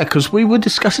 Yeah, because we were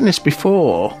discussing this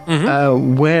before,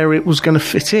 where it was going to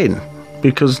fit in,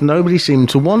 because nobody seemed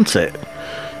to want it.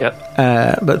 Yep.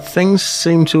 But things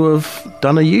seem to have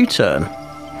done a U-turn.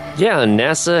 Yeah,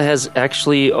 NASA has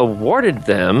actually awarded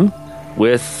them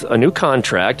with a new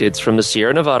contract. It's from the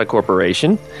Sierra Nevada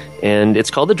Corporation, and it's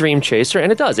called the Dream Chaser,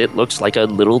 and it does. It looks like a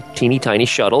little teeny tiny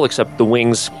shuttle, except the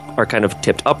wings are kind of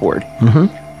tipped upward.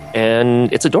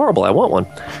 And it's adorable. I want one.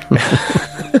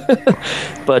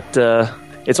 But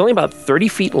it's only about 30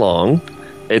 feet long.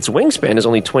 Its wingspan is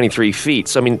only 23 feet.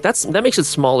 So, I mean, that makes it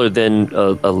smaller than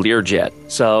a Learjet.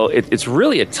 So it's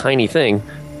really a tiny thing,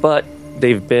 but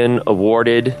they've been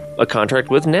awarded a contract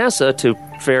with NASA to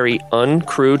ferry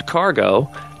uncrewed cargo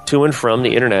to and from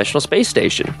the International Space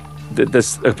Station.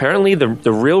 Apparently,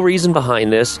 the real reason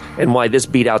behind this, and why this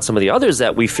beat out some of the others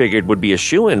that we figured would be a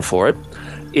shoo-in for it,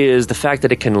 is the fact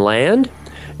that it can land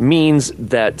means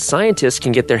that scientists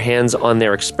can get their hands on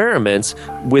their experiments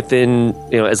within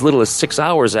as little as 6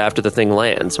 hours after the thing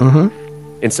lands.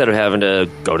 Instead of having to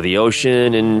go to the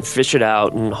ocean and fish it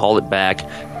out and haul it back,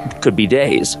 it could be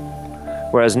days.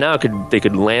 Whereas now they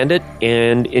could land it,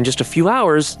 and in just a few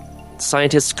hours,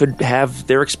 scientists could have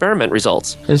their experiment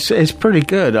results. It's pretty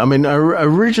good. I mean,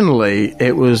 originally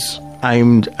it was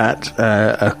aimed at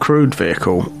a crewed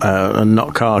vehicle and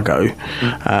not cargo.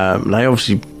 They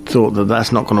obviously thought that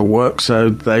that's not going to work, so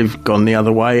they've gone the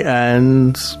other way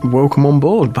and welcome on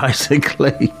board,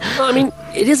 basically. Well, I mean,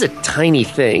 it is a tiny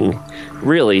thing,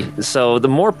 really. So the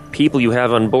more people you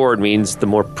have on board means the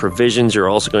more provisions you're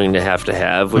also going to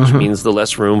have, which means the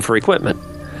less room for equipment.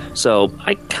 So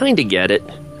I kind of get it.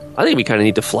 I think we kind of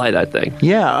need to fly that thing.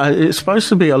 Yeah, it's supposed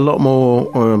to be a lot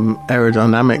more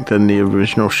aerodynamic than the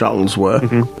original shuttles were.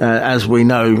 As we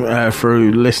know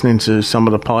through listening to some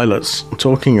of the pilots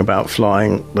talking about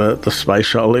flying the space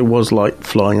shuttle, it was like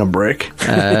flying a brick.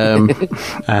 And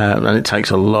it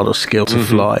takes a lot of skill to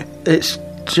fly. It's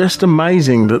just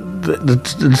amazing that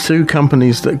the two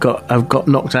companies that have got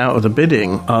knocked out of the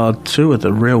bidding are two of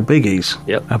the real biggies.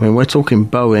 Yep. I mean, we're talking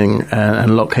Boeing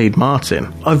and Lockheed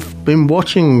Martin. I've been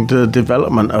watching the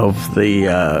development of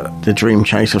the Dream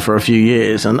Chaser for a few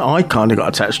years, and I kind of got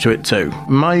attached to it too.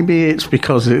 Maybe it's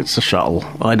because it's a shuttle.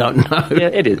 I don't know. Yeah,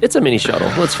 it is. It's a mini shuttle,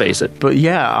 let's face it. But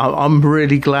yeah, I'm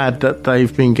really glad that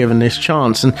they've been given this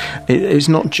chance. And it's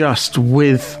not just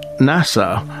with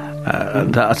NASA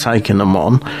that are taking them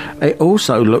on. It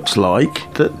also looks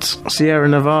like that Sierra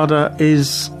Nevada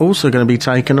is also going to be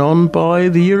taken on by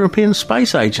the European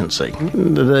Space Agency.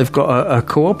 They've got a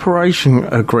cooperation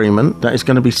agreement that is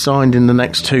going to be signed in the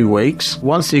next 2 weeks.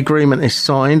 Once the agreement is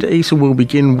signed, ESA will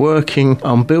begin working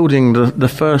on building the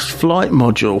first flight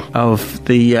module of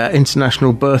the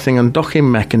International Berthing and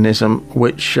Docking Mechanism,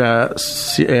 which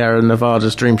Sierra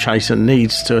Nevada's Dream Chaser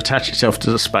needs to attach itself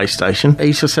to the space station.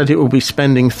 ESA said it will be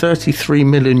spending 33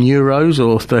 million euros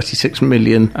or 36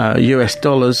 million US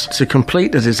dollars to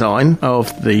complete the design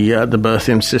of the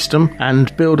berthing system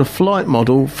and build a flight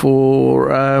model for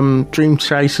Dream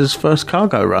Chaser's first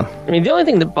cargo run. I mean, the only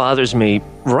thing that bothers me,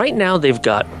 right now they've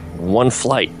got one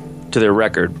flight to their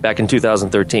record back in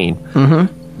 2013.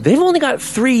 Mm-hmm. They've only got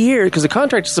 3 years, because the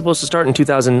contract is supposed to start in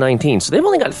 2019, so they've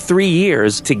only got 3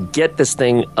 years to get this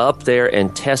thing up there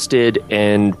and tested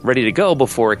and ready to go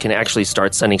before it can actually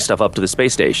start sending stuff up to the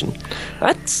space station.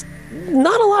 That's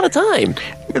not a lot of time.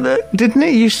 Didn't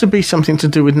it used to be something to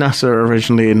do with NASA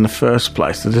originally in the first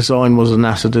place? The design was a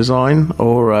NASA design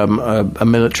or a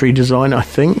military design, I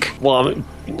think. Well,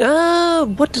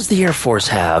 what does the Air Force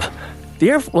have? The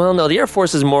Air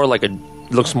Force is more like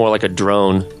looks more like a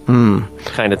drone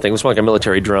kind of thing. It looks more like a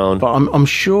military drone. But I'm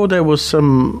sure there was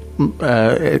some...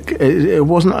 it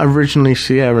wasn't originally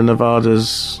Sierra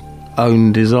Nevada's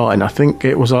own design. I think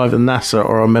it was either NASA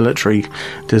or a military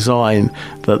design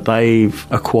that they've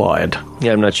acquired.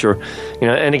 Yeah, I'm not sure.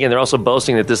 And again, they're also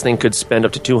boasting that this thing could spend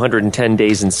up to 210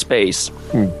 days in space,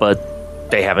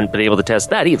 but they haven't been able to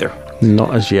test that either.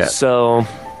 Not as yet. So...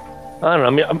 I don't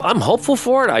know. I mean, I'm hopeful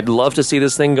for it. I'd love to see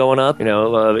this thing going up,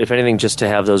 if anything, just to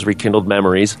have those rekindled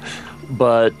memories.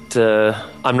 But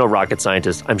I'm no rocket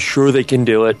scientist. I'm sure they can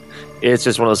do it. It's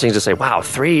just one of those things to say, wow,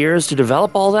 3 years to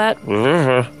develop all that?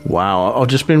 Mm-hmm. Wow. I've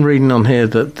just been reading on here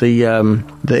that the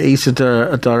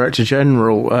ESA Director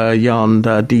General, Jan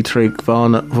Dietrich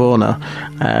Warner,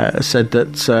 said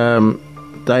that...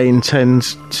 they intend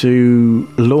to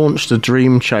launch the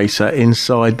Dream Chaser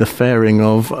inside the fairing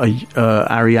of a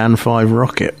Ariane 5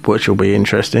 rocket, which will be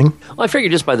interesting. Well, I figure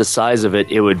just by the size of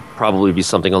it, it would probably be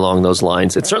something along those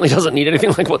lines. It certainly doesn't need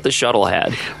anything like what the shuttle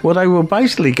had. Well, they were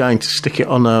basically going to stick it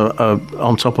on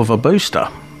on top of a booster,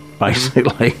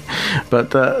 basically.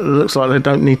 But it looks like they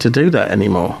don't need to do that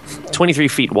anymore. 23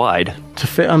 feet wide. To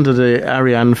fit under the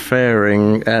Ariane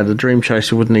fairing, the Dream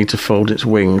Chaser would need to fold its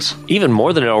wings. Even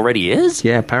more than it already is?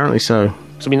 Yeah, apparently so.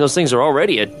 So, I mean, those things are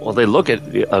already they look at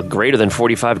a greater than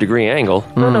 45-degree angle.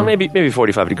 No, maybe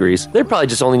 45 degrees. They probably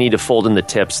just only need to fold in the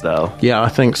tips, though. Yeah, I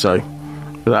think so.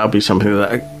 That'll be something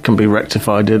that can be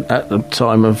rectified at the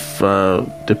time of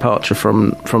departure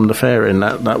from the fairing.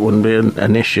 That wouldn't be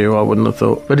an issue, I wouldn't have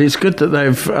thought. But it's good that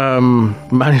they've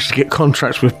managed to get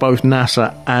contracts with both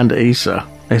NASA and ESA.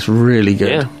 It's really good.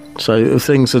 Yeah. So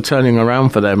things are turning around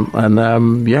for them. And,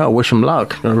 I wish them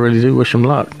luck. I really do wish them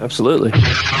luck. Absolutely.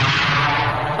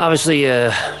 Obviously,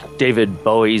 David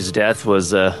Bowie's death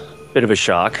was a bit of a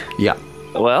shock. Yeah.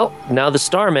 Well, now the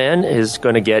Starman is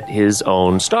going to get his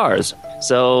own stars.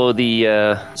 So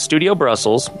the Studio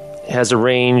Brussels has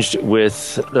arranged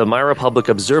with the MyRepublic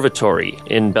Observatory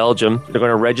in Belgium. They're going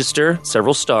to register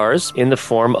several stars in the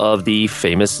form of the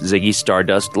famous Ziggy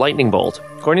Stardust lightning bolt.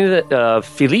 According to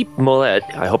Philippe Mollet,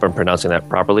 I hope I'm pronouncing that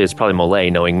properly, it's probably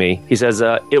Mollet knowing me, he says,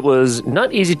 it was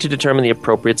not easy to determine the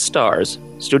appropriate stars.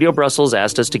 Studio Brussels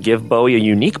asked us to give Bowie a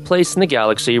unique place in the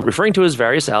galaxy. Referring to his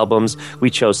various albums, we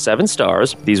chose 7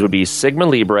 stars. These would be Sigma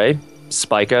Librae,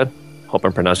 Spica, hope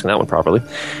I'm pronouncing that one properly,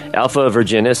 Alpha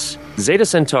Virginis, Zeta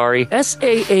Centauri,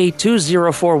 SAA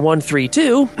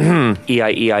 204132,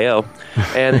 EIEIO,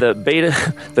 and the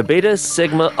Beta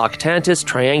Sigma Octantis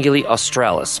Trianguli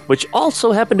Australis, which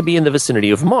also happen to be in the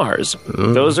vicinity of Mars.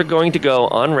 Those are going to go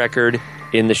on record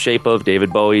in the shape of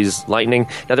David Bowie's lightning.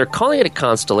 Now, they're calling it a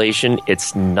constellation.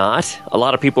 It's not. A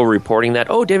lot of people are reporting that,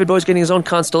 David Bowie's getting his own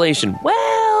constellation.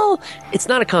 Well, it's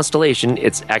not a constellation.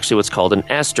 It's actually what's called an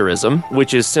asterism,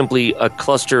 which is simply a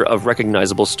cluster of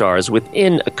recognizable stars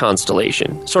within a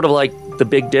constellation. Sort of like the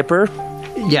Big Dipper.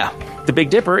 Yeah. The Big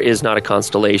Dipper is not a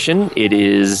constellation. It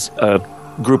is a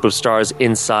group of stars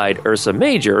inside Ursa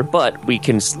Major, but we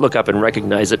can look up and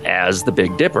recognize it as the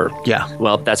Big Dipper. Yeah.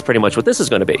 Well, that's pretty much what this is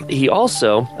going to be. He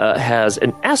also has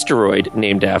an asteroid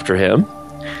named after him.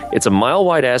 It's a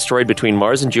mile-wide asteroid between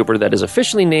Mars and Jupiter that is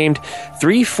officially named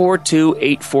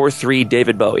 342843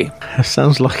 David Bowie. That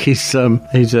sounds like his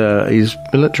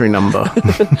military number.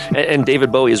 And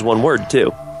David Bowie is one word,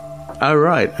 too. Oh,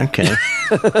 right. Okay.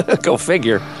 Go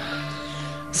figure.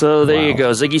 So there you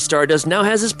go. Ziggy Stardust now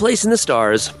has his place in the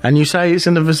stars. And you say it's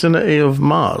in the vicinity of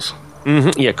Mars?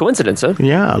 Mm-hmm. Yeah, coincidence, huh?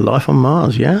 Yeah, life on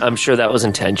Mars, yeah. I'm sure that was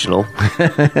intentional.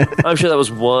 I'm sure that was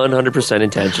 100%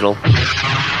 intentional.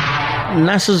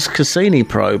 NASA's Cassini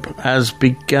probe has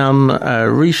begun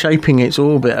reshaping its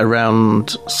orbit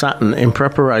around Saturn in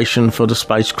preparation for the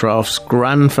spacecraft's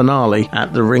grand finale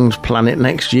at the ringed planet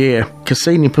next year.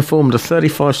 Cassini performed a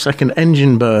 35-second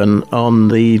engine burn on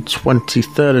the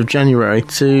 23rd of January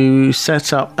to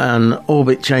set up an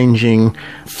orbit-changing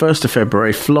 1st of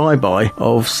February flyby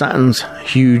of Saturn's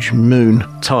huge moon,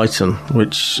 Titan,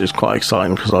 which is quite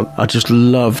exciting because I just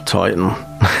love Titan.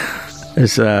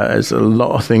 There's a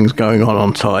lot of things going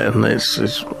on Titan.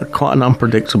 It's quite an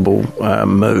unpredictable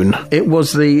moon. It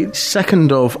was the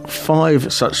second of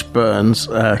 5 such burns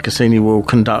Cassini will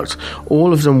conduct.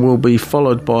 All of them will be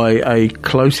followed by a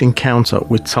close encounter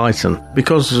with Titan.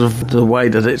 Because of the way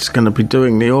that it's going to be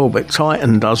doing the orbit,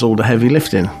 Titan does all the heavy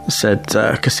lifting, said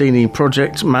Cassini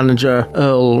project manager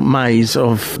Earl Mays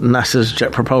of NASA's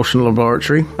Jet Propulsion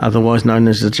Laboratory, otherwise known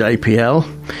as the JPL,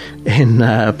 in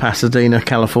Pasadena,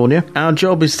 California. Our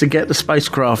job is to get the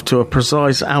spacecraft to a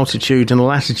precise altitude and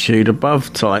latitude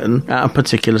above Titan at a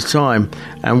particular time.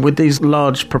 And with these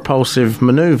large propulsive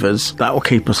maneuvers, that will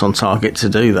keep us on target to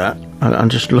do that. I'm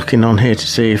just looking on here to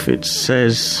see if it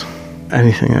says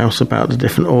anything else about the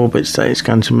different orbits that it's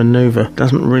going to maneuver.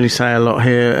 Doesn't really say a lot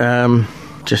here.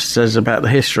 Just says about the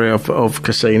history of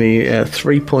Cassini, a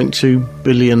 $3.2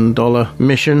 billion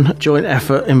mission, joint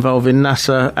effort involving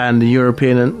NASA and the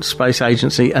European Space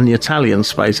Agency and the Italian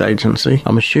Space Agency.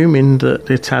 I'm assuming that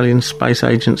the Italian Space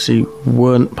Agency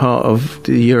weren't part of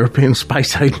the European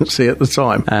Space Agency at the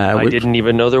time. I didn't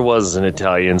even know there was an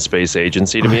Italian Space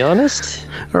Agency, to be honest.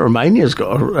 Romania's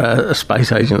got a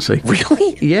space agency.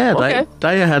 Really? Yeah, Okay.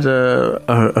 they had a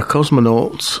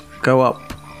cosmonaut go up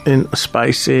in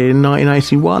space in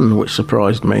 1981, which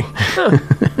surprised me.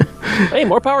 Hey,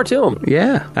 more power to him.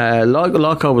 Yeah,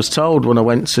 like I was told when I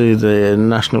went to the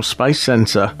National Space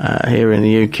Centre here in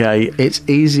the UK, it's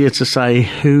easier to say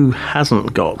who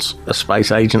hasn't got a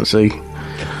space agency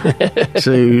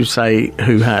to say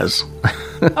who has.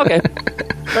 Okay,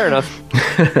 fair enough.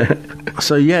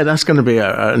 So yeah, that's going to be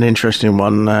an interesting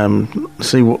one.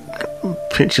 See what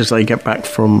pictures they get back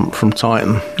from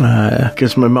Titan,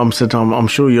 because my mum said, I'm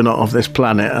sure you're not of this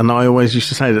planet, and I always used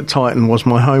to say that Titan was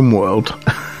my home world.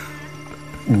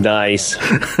 Nice.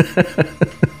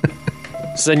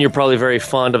 So then you're probably very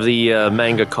fond of the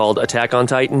manga called Attack on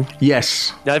Titan?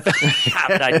 Yes. How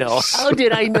did I know? How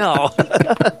did I know?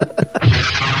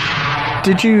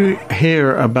 Did you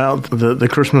hear about the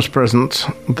Christmas present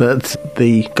that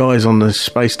the guys on the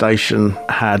space station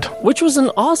had? Which was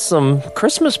an awesome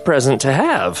Christmas present to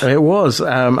have. It was.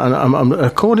 And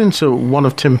according to one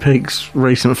of Tim Peake's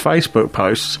recent Facebook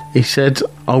posts, he said,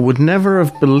 I would never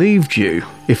have believed you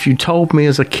if you told me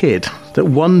as a kid that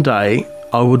one day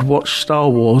I would watch Star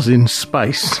Wars in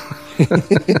space.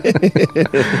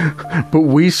 But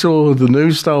we saw the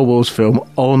new Star Wars film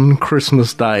on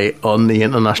Christmas Day on the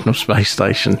International Space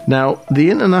Station. Now,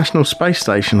 the International Space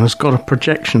Station has got a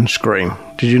projection screen.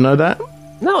 Did you know that?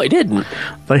 No, I didn't.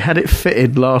 They had it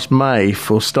fitted last May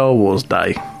for Star Wars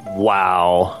Day.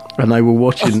 Wow. And they were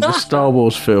watching the Star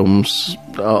Wars films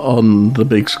on the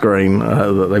big screen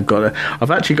that they've got.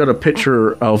 I've actually got a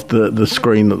picture of the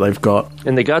screen that they've got.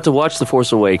 And they got to watch The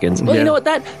Force Awakens. Well, Yeah. you know what?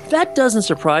 That doesn't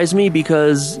surprise me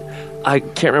because I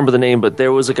can't remember the name, but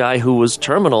there was a guy who was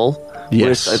terminal.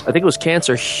 Yes. With, I think it was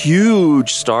cancer,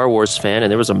 huge Star Wars fan,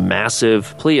 and there was a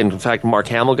massive plea. And in fact, Mark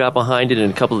Hamill got behind it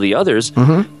and a couple of the others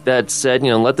that said,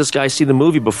 let this guy see the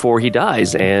movie before he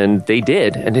dies. And they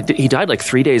did. And he died like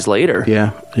 3 days later.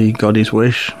 Yeah, he got his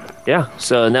wish. Yeah,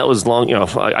 so and that was long,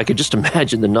 I could just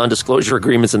imagine the non-disclosure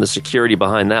agreements and the security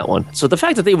behind that one. So the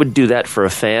fact that they would do that for a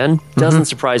fan doesn't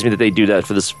surprise me that they do that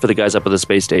for the guys up at the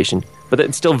space station. But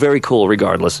it's still very cool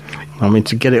regardless. I mean,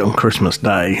 to get it on Christmas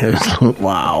Day, it's like,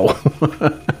 wow.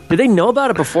 Did they know about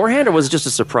it beforehand, or was it just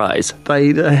a surprise?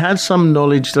 They had some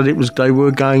knowledge that they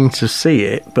were going to see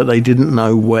it, but they didn't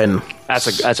know when.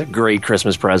 That's a great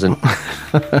Christmas present.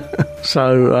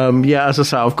 So, as I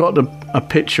say, I've got a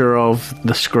picture of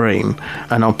the screen,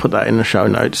 and I'll put that in the show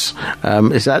notes.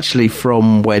 It's actually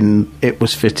from when it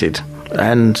was fitted,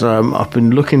 and I've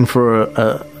been looking for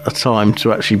a time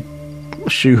to actually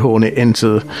shoehorn it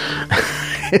into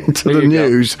the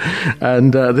news,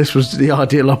 and this was the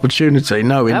ideal opportunity.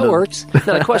 That works.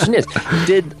 Now the question is,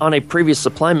 on a previous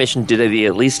supply mission, did they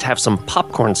at least have some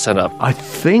popcorn set up? I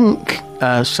think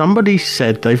somebody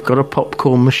said they've got a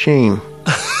popcorn machine.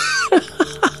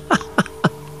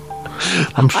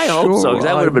 I hope so, because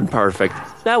that would have been perfect.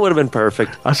 That would have been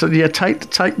perfect. I said, yeah, take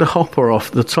the hopper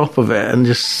off the top of it and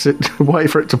just wait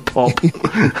for it to pop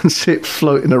and see it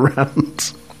floating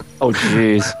around. Oh,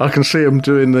 jeez. I can see them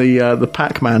doing the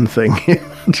Pac-Man thing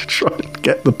to try and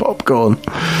get the popcorn.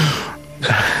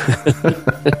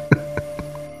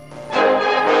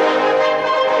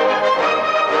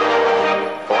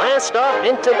 Blast off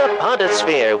into the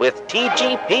podosphere with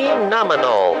TGP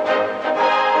Nominal.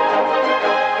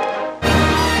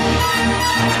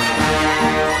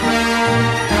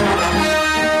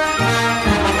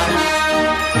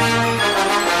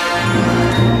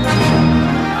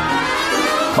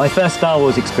 My first Star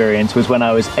Wars experience was when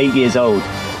I was 8 years old,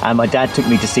 and my dad took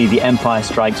me to see The Empire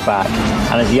Strikes Back.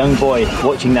 And as a young boy,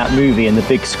 watching that movie in the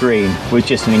big screen was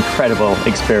just an incredible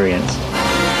experience.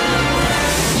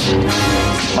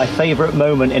 My favourite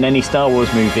moment in any Star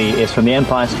Wars movie is from The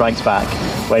Empire Strikes Back,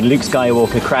 when Luke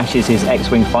Skywalker crashes his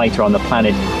X-Wing fighter on the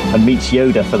planet and meets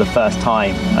Yoda for the first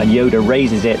time, and Yoda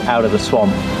raises it out of the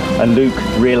swamp, and Luke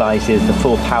realises the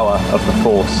full power of the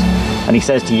Force. And he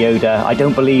says to Yoda, "I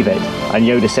don't believe it." And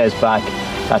Yoda says back,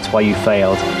 "That's why you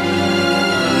failed."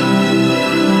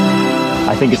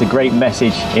 I think it's a great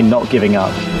message in not giving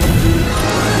up.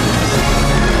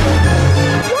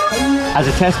 As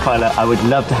a test pilot, I would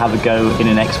love to have a go in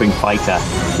an X-Wing fighter.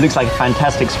 It looks like a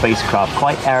fantastic spacecraft,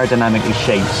 quite aerodynamically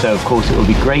shaped, so of course it would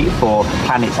be great for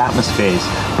planets' atmospheres.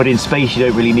 But in space you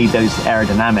don't really need those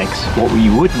aerodynamics. What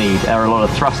you would need are a lot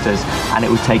of thrusters, and it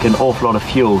would take an awful lot of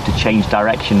fuel to change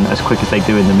direction as quick as they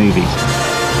do in the movies.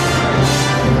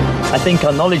 I think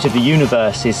our knowledge of the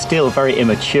universe is still very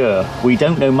immature. We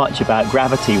don't know much about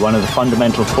gravity, one of the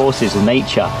fundamental forces of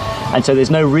nature. And so there's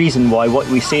no reason why what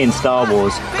we see in Star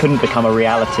Wars couldn't become a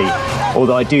reality.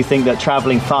 Although I do think that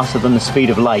travelling faster than the speed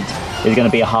of light is going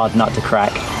to be a hard nut to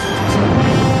crack.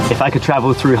 If I could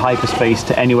travel through hyperspace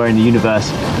to anywhere in the universe,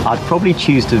 I'd probably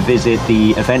choose to visit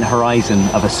the event horizon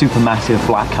of a supermassive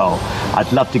black hole.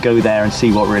 I'd love to go there and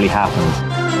see what really happens.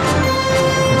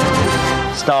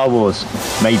 Star Wars,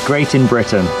 made great in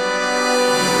Britain.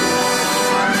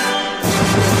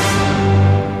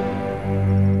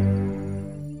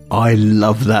 I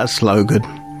love that slogan.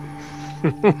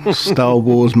 Star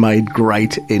Wars made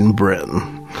great in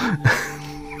Britain.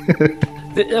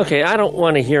 Okay, I don't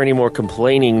want to hear any more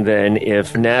complaining then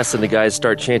if NASA and the guys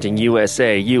start chanting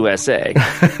USA, USA.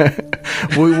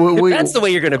 That's the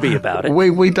way you're going to be about it.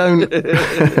 We don't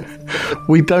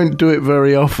we don't do it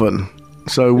very often,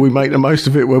 so we make the most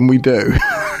of it when we do.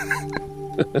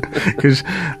 Because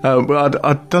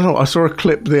I don't know, I saw a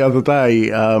clip the other day,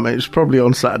 it was probably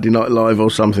on Saturday Night Live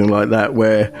or something like that,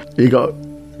 where you got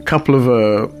a couple of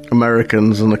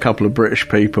Americans and a couple of British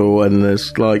people, and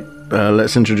there's like,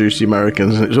 let's introduce the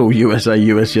Americans, and it's all USA,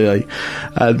 USA,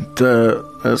 and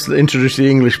let's introduce the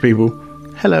English people.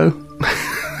 Hello.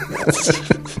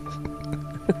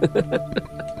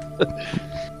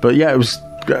 But yeah, it was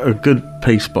a good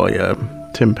piece by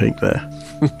Tim Peake there.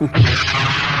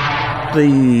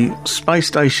 The space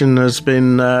station has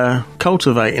been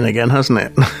cultivating again, hasn't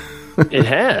it? It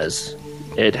has.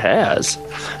 It has.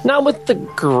 Not with the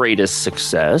greatest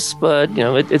success, but you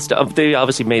know, they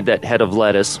obviously made that head of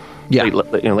lettuce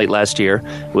late last year,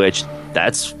 which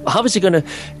that's obviously going to.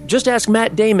 Just ask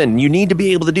Matt Damon. You need to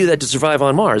be able to do that to survive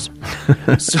on Mars.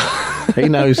 So, he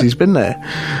knows. He's been there.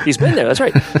 He's been there. That's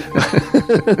right.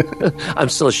 I'm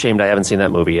still ashamed I haven't seen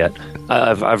that movie yet.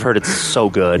 I've heard it's so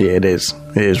good. Yeah, it is.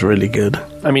 It is really good.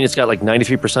 I mean, it's got like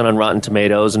 93% on Rotten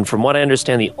Tomatoes, and from what I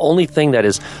understand, the only thing that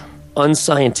is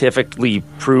unscientifically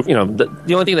proved, you know,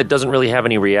 the only thing that doesn't really have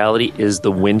any reality is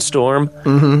the windstorm,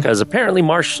 because apparently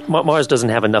Mars doesn't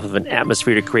have enough of an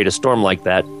atmosphere to create a storm like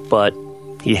that, but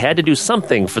he had to do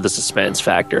something for the suspense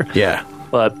factor. Yeah.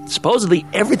 But supposedly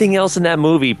everything else in that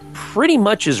movie pretty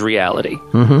much is reality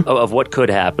of what could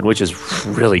happen, which is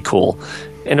really cool.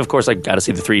 And of course, I got to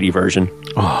see the 3D version.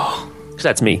 Oh, because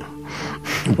that's me.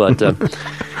 But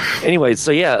anyway,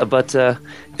 so yeah, but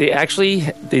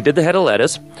they did the head of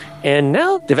lettuce, And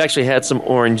now they've actually had some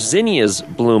orange zinnias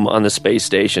bloom on the space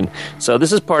station. So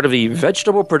this is part of the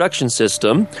Vegetable Production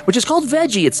System, which is called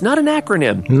VEGGIE. It's not an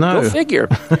acronym. No. Go figure.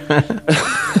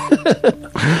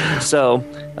 So,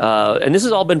 and this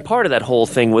has all been part of that whole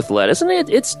thing with lettuce, and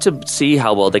it's to see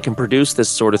how well they can produce this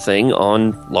sort of thing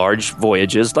on large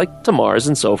voyages like to Mars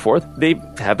and so forth. They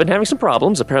have been having some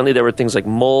problems. Apparently there were things like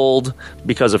mold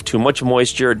because of too much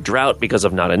moisture, drought because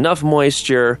of not enough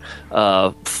moisture,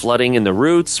 flooding in the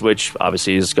roots, which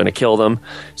obviously is going to kill them.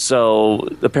 So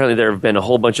apparently there have been a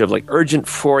whole bunch of like urgent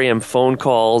 4 a.m. phone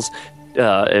calls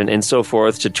and so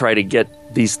forth to try to get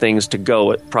these things to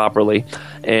go properly.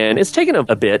 And it's taken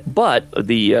a bit, but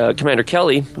the Commander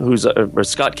Kelly, who's or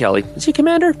Scott Kelly, is he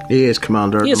commander? He is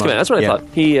commander. He is commander. That's what I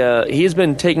thought. He's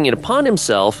been taking it upon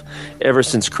himself ever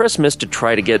since Christmas to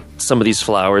try to get some of these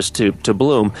flowers to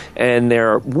bloom. And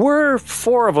there were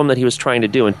 4 of them that he was trying to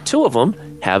do, and 2 of them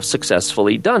have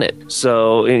successfully done it.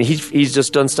 So and he's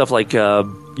just done stuff like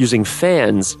using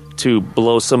fans to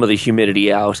blow some of the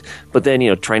humidity out, but then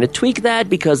trying to tweak that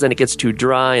because then it gets too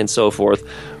dry and so forth.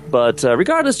 But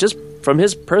regardless, just from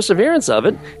his perseverance of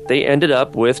it, they ended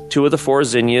up with 2 of the 4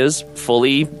 zinnias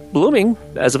fully blooming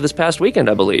as of this past weekend,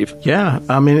 I believe. Yeah,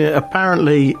 I mean,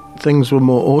 apparently things were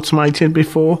more automated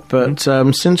before, but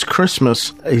since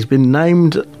Christmas, he's been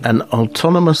named an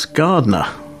autonomous gardener.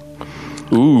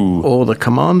 Ooh. Or the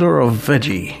commander of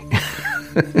VEGGIE.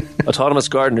 Autonomous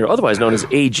gardener, otherwise known as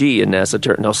AG in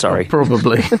NASA. No, sorry.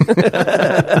 Probably.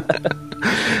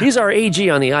 He's our AG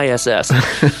on the ISS.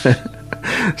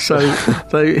 So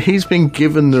he's been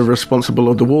given the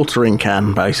responsibility of the watering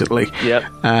can, basically. Yep.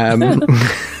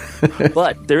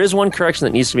 But there is one correction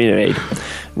that needs to be made.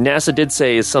 NASA did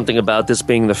say something about this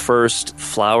being the first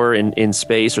flower in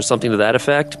space or something to that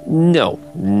effect. No,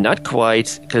 not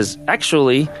quite, because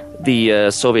actually the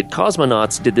Soviet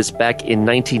cosmonauts did this back in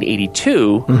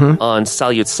 1982 on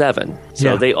Salyut 7.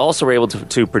 So they also were able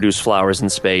to produce flowers in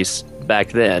space back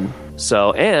then.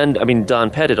 So, and, I mean, Don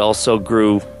Pettit also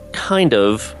grew kind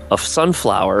of a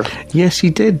sunflower. Yes, he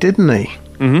did, didn't he?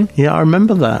 Mm-hmm. Yeah, I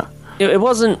remember that. It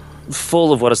wasn't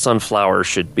full of what a sunflower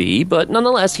should be, but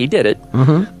nonetheless, he did it.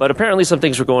 Mm-hmm. But apparently some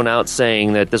things were going out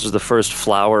saying that this was the first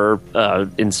flower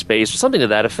in space or something to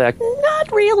that effect.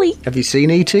 Not really. Have you seen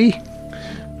E.T.?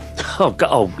 Oh,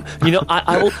 God.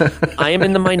 Oh, I am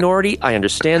in the minority. I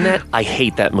understand that. I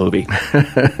hate that movie.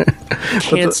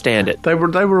 Can't stand it. They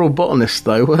were all botanists,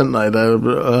 though, weren't they? They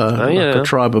were like a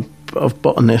tribe of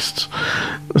botanists.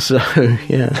 So,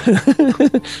 yeah.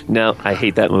 No, I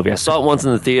hate that movie. I saw it once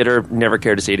in the theater, never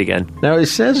cared to see it again. Now, it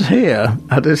says here,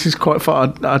 this is quite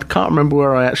far, I can't remember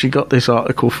where I actually got this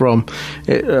article from,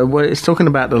 where it's talking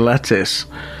about the lettuce.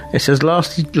 It says,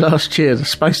 last year, the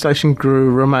space station grew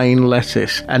romaine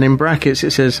lettuce, and in brackets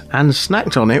it says, and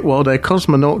snacked on it while their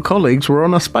cosmonaut colleagues were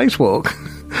on a spacewalk.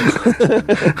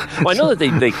 Well, I know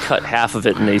that they cut half of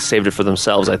it and they saved it for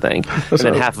themselves, I think, and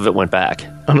then half of it went back.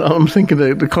 And I'm thinking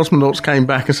the cosmonauts came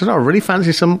back and said, I really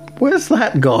fancy some, where's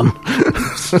that gone?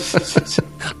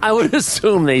 I would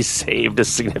assume they saved a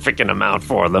significant amount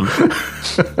for them.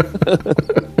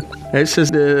 It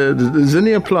says the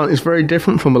zinnia plant is very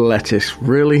different from a lettuce.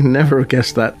 Really? Never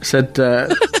guessed that. Said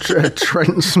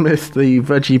Trent Smith, the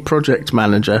VEGGIE project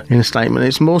manager, in a statement.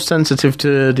 It's more sensitive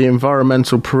to the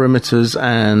environmental perimeters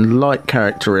and light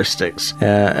characteristics.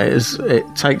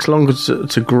 It takes longer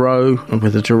to grow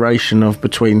with a duration of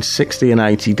between 60 and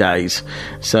 80 days.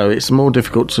 So it's more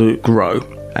difficult to grow.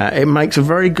 It makes a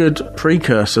very good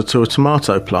precursor to a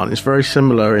tomato plant. It's very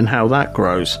similar in how that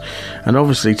grows. And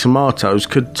obviously tomatoes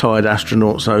could tide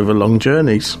astronauts over long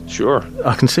journeys. Sure.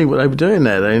 I can see what they were doing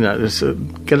there. They,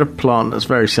 get a plant that's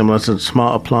very similar to the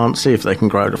tomato plant, see if they can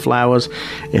grow the flowers.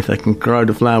 If they can grow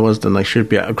the flowers, then they should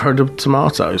be able to grow the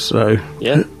tomatoes. So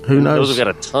yeah. Who knows? Those have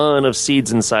got a ton of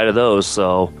seeds inside of those,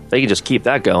 so they can just keep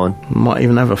that going. Might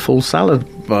even have a full salad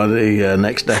by the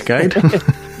next decade.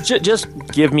 Just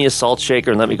give me a salt shaker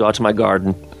and let me go out to my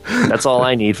garden. That's all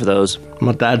I need for those.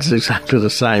 My dad's exactly the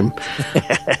same.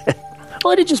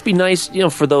 Well, it'd just be nice,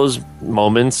 for those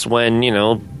moments when,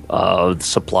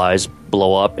 supplies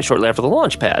blow up shortly after the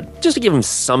launch pad, just to give them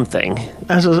something.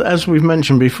 As we've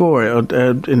mentioned before,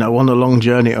 on a long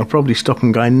journey, it'll probably stop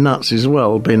them going nuts as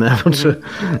well, being able to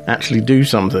actually do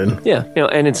something. Yeah,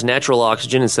 and it's natural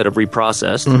oxygen instead of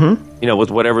reprocessed. Mm-hmm.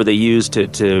 With whatever they use to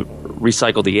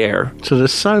recycle the air. So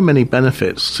there's so many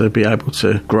benefits to be able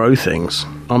to grow things.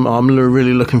 I'm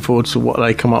really looking forward to what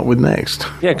they come up with next.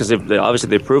 Yeah, because obviously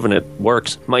they've proven it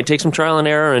works. Might take some trial and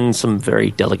error and some very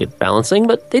delicate balancing,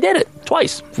 but they did it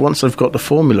twice. Once they've got the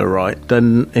formula right,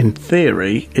 then in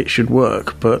theory it should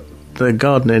work, but the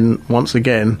gardening, once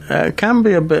again, can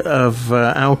be a bit of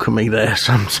alchemy there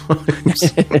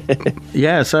sometimes.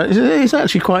 Yeah, so it's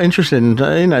actually quite interesting.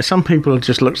 Some people have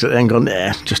just looked at it and gone,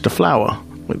 it's just a flower.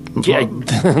 Yeah,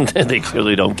 they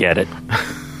clearly don't get it.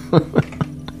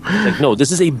 No,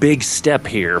 this is a big step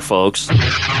here, folks.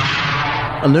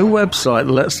 A new website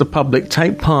lets the public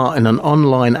take part in an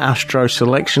online astro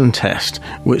selection test,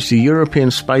 which the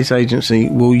European Space Agency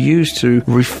will use to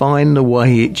refine the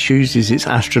way it chooses its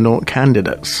astronaut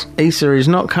candidates. ESA is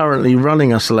not currently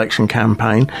running a selection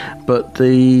campaign, but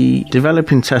the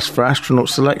developing test for astronaut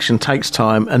selection takes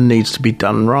time and needs to be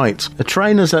done right. The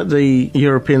trainers at the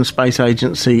European Space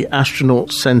Agency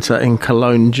Astronaut Center in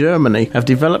Cologne, Germany, have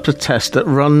developed a test that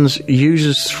runs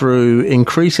users through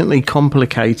increasingly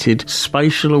complicated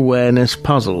spatial awareness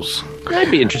puzzles.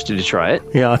 I'd be interested to try it.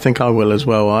 Yeah, I think I will as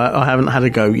well. I haven't had a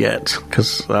go yet,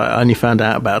 because I only found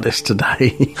out about this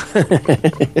today.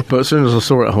 But as soon as I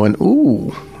saw it, I went,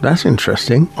 ooh, that's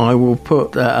interesting. I will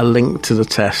put a link to the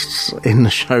tests in the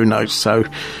show notes, so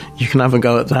you can have a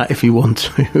go at that if you want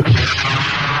to.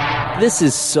 This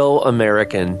is so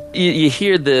American. You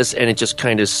hear this and it just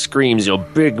kind of screams,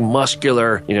 big,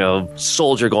 muscular,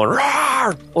 soldier going,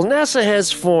 "Rawr!" Well, NASA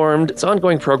has formed its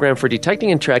ongoing program for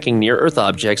detecting and tracking near-Earth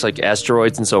objects like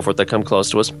asteroids and so forth that come close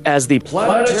to us as the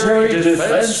Planetary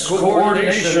Defense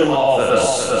Coordination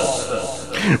Office.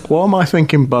 Why am I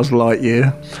thinking Buzz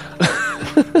Lightyear?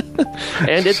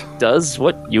 And it does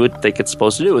what you would think it's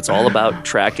supposed to do. It's all about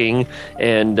tracking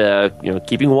and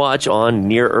keeping watch on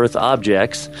near-Earth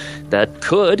objects that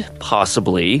could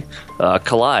possibly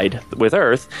collide with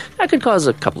Earth. That could cause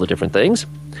a couple of different things.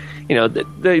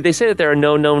 They say that there are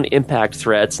no known impact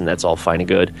threats, and that's all fine and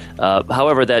good.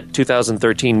 However, that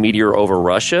 2013 meteor over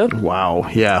Russia... Wow,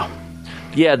 yeah.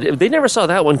 Yeah, they never saw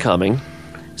that one coming.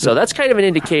 So that's kind of an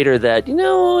indicator that,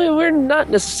 we're not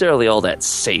necessarily all that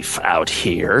safe out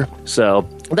here. So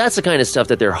that's the kind of stuff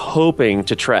that they're hoping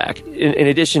to track. In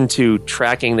addition to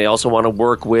tracking, they also want to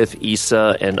work with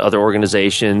ESA and other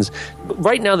organizations.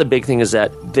 Right now, the big thing is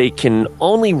that they can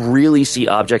only really see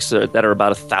objects that are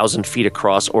about 1,000 feet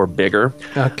across or bigger.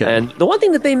 Okay. And the one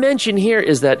thing that they mention here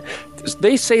is that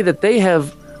they say that they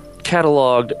have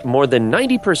cataloged more than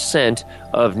 90%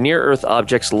 of near-Earth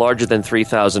objects larger than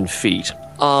 3,000 feet.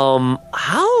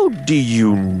 How do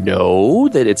you know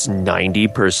that it's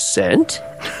 90%?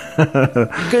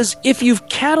 Because if you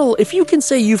can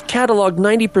say you've cataloged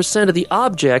 90% of the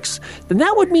objects, then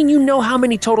that would mean you know how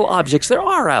many total objects there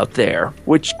are out there,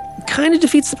 which kind of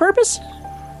defeats the purpose.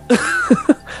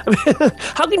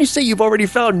 How can you say you've already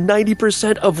found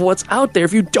 90% of what's out there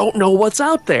if you don't know what's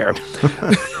out there?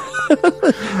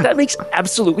 That makes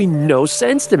absolutely no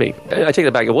sense to me. I take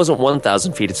that back. It wasn't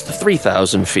 1,000 feet. It's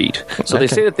 3,000 feet. So they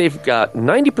say that they've got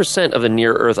 90% of the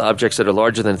near-Earth objects that are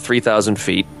larger than 3,000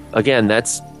 feet. Again,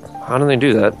 how do they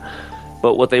do that?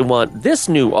 But what they want this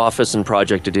new office and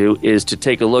project to do is to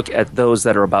take a look at those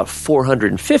that are about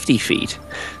 450 feet.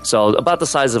 So about the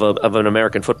size of an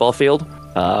American football field.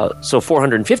 So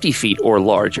 450 feet or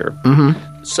larger.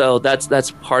 Mm-hmm. So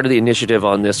that's part of the initiative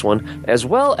on this one, as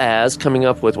well as coming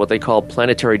up with what they call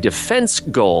planetary defense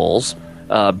goals.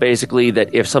 Basically,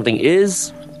 that if something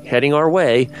is heading our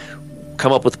way,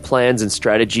 come up with plans and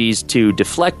strategies to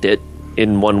deflect it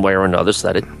in one way or another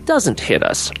so that it doesn't hit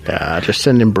us. Yeah, just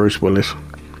send in Bruce Willis.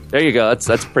 There you go.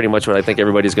 That's pretty much what I think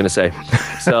everybody's going to say.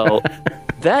 So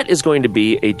that is going to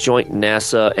be a joint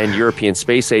NASA and European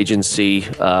Space Agency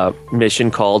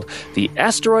mission called the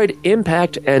Asteroid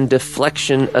Impact and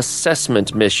Deflection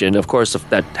Assessment Mission. Of course, if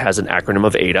that has an acronym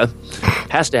of ADA.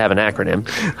 Has to have an acronym.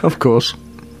 Of course.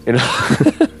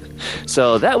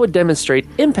 So that would demonstrate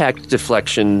impact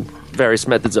deflection, various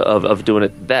methods of doing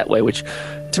it that way, which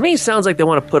to me sounds like they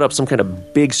want to put up some kind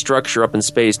of big structure up in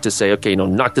space to say, okay,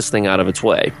 knock this thing out of its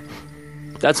way.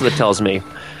 That's what it tells me.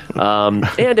 And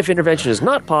if intervention is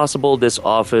not possible, this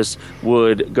office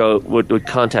would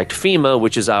contact FEMA,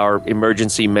 which is our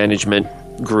emergency management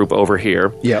group over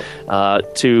here,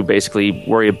 to basically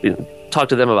talk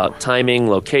to them about timing,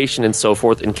 location, and so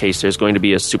forth in case there's going to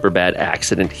be a super bad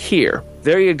accident here.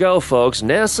 There you go, folks.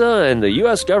 NASA and the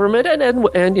U.S. government and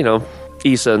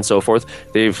ESA and so forth,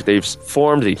 they've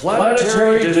formed the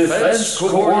Planetary Defense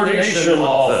Coordination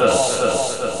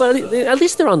Office. But at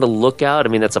least they're on the lookout. I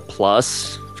mean, that's a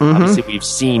plus. Mm-hmm. Obviously, we've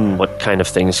seen what kind of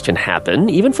things can happen,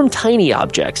 even from tiny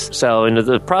objects. So,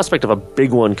 the prospect of a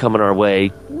big one coming our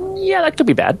way, yeah, that could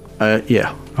be bad.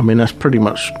 Yeah. I mean, that's pretty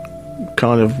much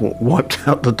kind of wiped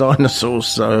out the dinosaurs,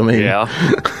 so, I mean... Yeah.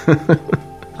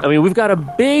 I mean, we've got a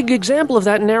big example of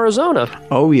that in Arizona.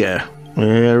 Oh, yeah.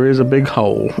 There is a big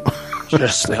hole.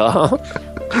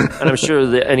 And I'm sure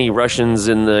that any Russians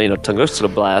in the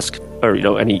Tunguska blast or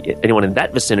anyone in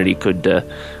that vicinity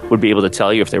would be able to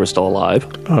tell you if they were still alive.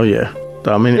 Oh, yeah.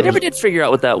 I mean, they never did figure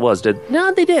out what that was,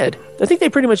 No, they did. I think they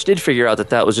pretty much did figure out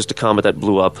that was just a comet that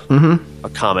blew up. Mm-hmm. A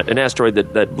comet, an asteroid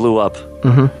that blew up.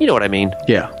 Mm-hmm. You know what I mean?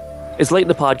 Yeah. It's late in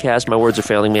the podcast. My words are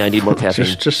failing me. I need more caffeine.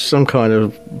 Just some kind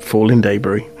of falling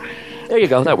debris. There you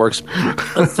go. That works.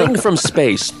 A thing from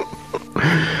space.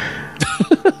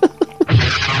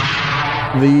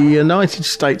 The United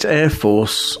States Air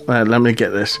Force, let me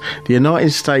get this. The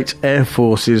United States Air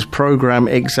Force's Program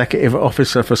Executive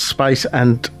Officer for Space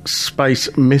and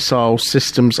Space Missile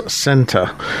Systems Center.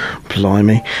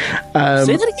 Blimey.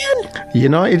 Say that again?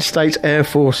 United States Air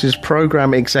Force's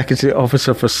Program Executive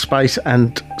Officer for Space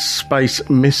and Space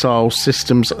Missile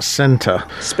Systems Center.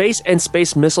 Space and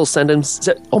Space Missile Systems.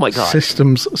 Oh my God.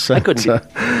 Systems Center. I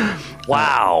couldn't.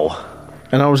 Wow.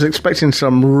 And I was expecting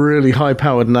some really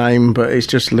high-powered name, but it's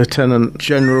just Lieutenant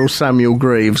General Samuel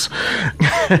Greaves,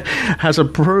 has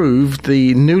approved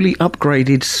the newly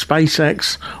upgraded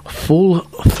SpaceX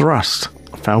full-thrust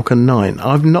Falcon 9.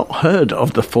 I've not heard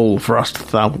of the full-thrust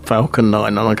Falcon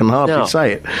 9, and I can hardly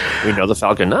say it. We know the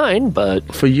Falcon 9,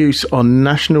 but... For use on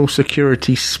National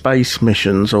Security Space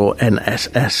Missions, or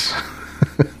NSS.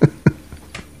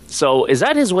 So is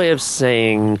that his way of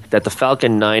saying that the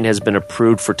Falcon 9 has been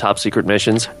approved for top secret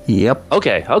missions? Yep.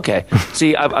 Okay.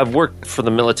 See, I've worked for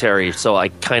the military, so I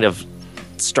kind of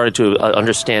started to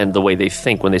understand the way they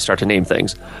think when they start to name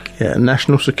things. Yeah,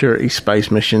 national security space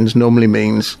missions normally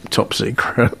means top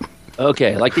secret.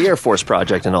 Okay, like the Air Force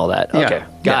project and all that. Okay,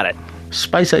 got it.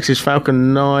 SpaceX's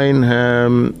Falcon 9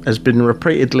 has been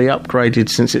repeatedly upgraded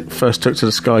since it first took to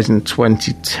the skies in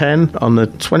 2010. On the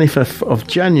 25th of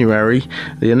January,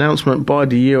 the announcement by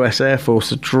the US Air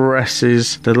Force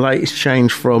addresses the latest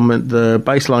change from the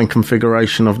baseline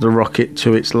configuration of the rocket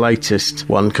to its latest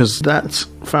one, because that's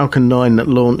Falcon 9 that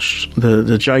launched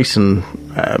the Jason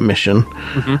mission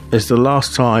is the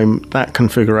last time that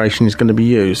configuration is going to be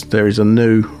used. There is a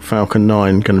new Falcon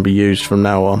 9 going to be used from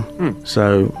now on.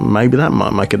 So maybe that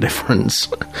might make a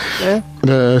difference. Yeah.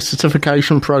 The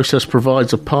certification process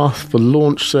provides a path for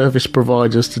launch service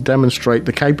providers to demonstrate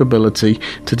the capability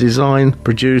to design,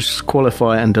 produce,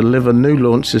 qualify and deliver new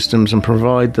launch systems and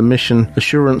provide the mission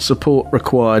assurance support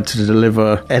required to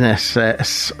deliver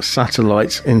NSS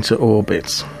satellites into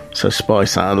orbits. So spy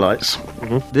satellites.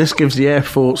 This gives the Air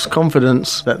Force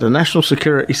confidence that the national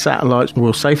security satellites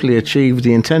will safely achieve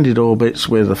the intended orbits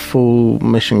with a full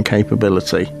mission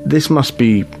capability. This must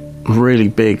be really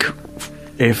big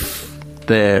if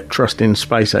they're trusting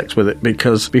SpaceX with it,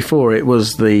 because before it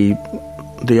was the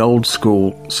old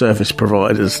school service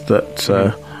providers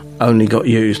that only got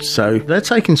used. So they're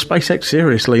taking SpaceX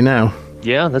seriously now.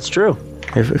 Yeah, that's true.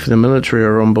 If the military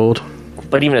are on board.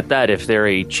 But even at that, if they're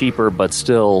a cheaper but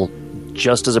still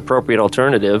just as appropriate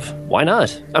alternative, why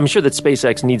not? I'm sure that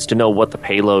SpaceX needs to know what the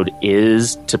payload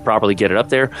is to properly get it up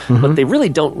there, but they really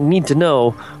don't need to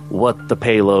know what the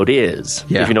payload is,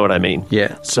 if you know what I mean.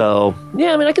 Yeah. So,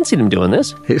 yeah, I mean, I can see them doing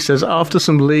this. It says, after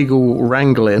some legal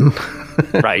wrangling...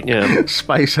 Right, yeah.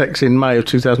 SpaceX in May of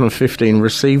 2015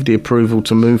 received the approval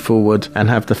to move forward and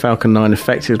have the Falcon 9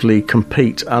 effectively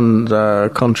compete under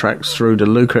contracts through the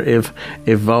lucrative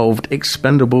Evolved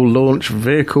Expendable Launch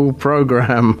Vehicle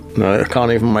Program. No, I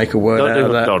can't even make a word out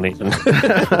of that. Don't even.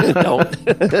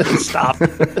 Don't. Stop.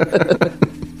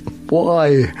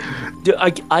 Why?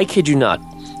 I kid you not.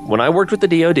 When I worked with the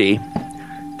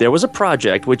DoD, there was a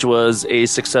project which was a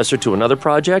successor to another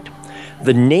project.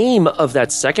 The name of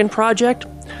that second project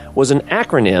was an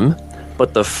acronym,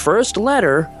 but the first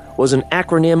letter was an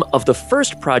acronym of the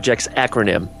first project's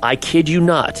acronym. I kid you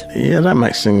not. Yeah, that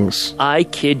makes things... I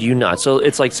kid you not. So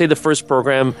it's like, say the first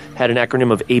program had an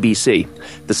acronym of ABC.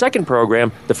 The second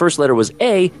program, the first letter was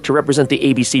A to represent the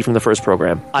ABC from the first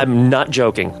program. I'm not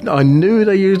joking. I knew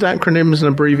they used acronyms and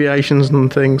abbreviations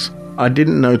and things. I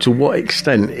didn't know to what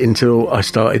extent until I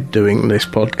started doing this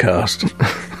podcast.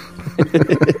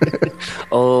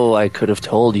 Oh, I could have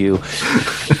told you.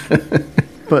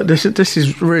 But this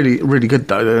is really, really good,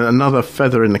 though. Another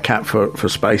feather in the cap for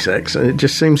SpaceX. And it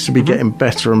just seems to be getting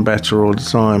better and better all the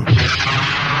time.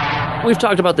 We've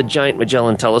talked about the Giant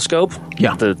Magellan Telescope.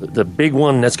 Yeah. The big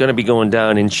one that's going to be going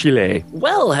down in Chile.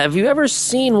 Well, have you ever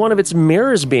seen one of its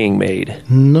mirrors being made?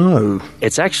 No.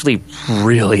 It's actually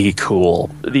really cool.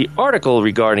 The article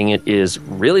regarding it is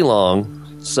really long,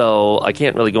 so I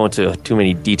can't really go into too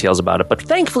many details about it. But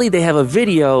thankfully, they have a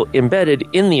video embedded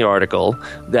in the article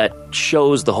that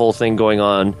shows the whole thing going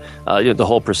on, the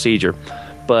whole procedure.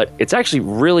 But it's actually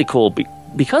really cool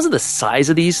because of the size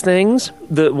of these things.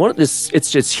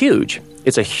 It's just huge.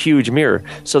 It's a huge mirror.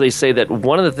 So they say that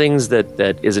one of the things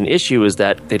that is an issue is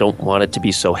that they don't want it to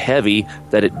be so heavy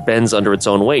that it bends under its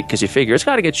own weight, because you figure it's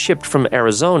got to get shipped from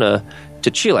Arizona to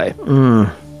Chile.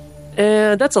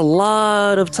 And that's a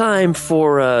lot of time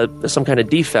for some kind of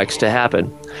defects to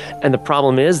happen. And the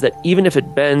problem is that even if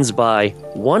it bends by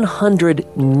 100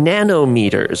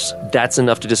 nanometers, that's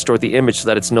enough to distort the image so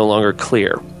that it's no longer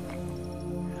clear.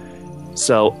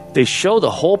 So they show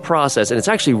the whole process, and it's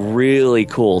actually really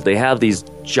cool. They have these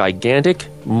gigantic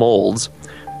molds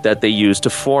that they use to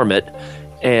form it,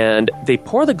 and they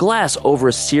pour the glass over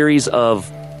a series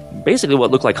of basically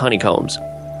what look like honeycombs.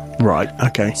 Right,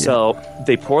 okay. So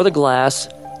they pour the glass,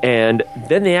 and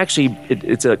then they actually,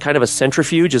 it's a kind of a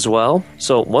centrifuge as well.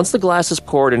 So once the glass is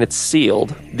poured and it's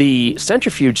sealed, the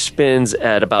centrifuge spins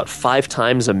at about 5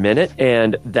 times a minute,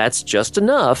 and that's just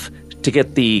enough to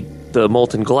get the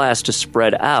molten glass to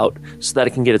spread out so that it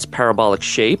can get its parabolic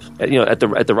shape, at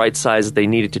the right size that they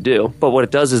need it to do. But what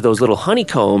it does is those little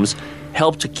honeycombs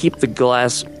help to keep the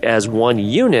glass as one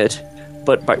unit,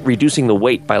 but by reducing the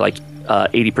weight by like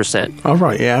 80%. Oh,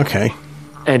 right, yeah, okay.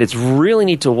 And it's really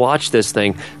neat to watch this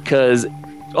thing, because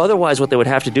otherwise what they would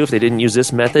have to do if they didn't use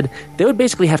this method, they would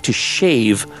basically have to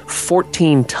shave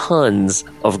 14 tons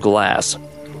of glass.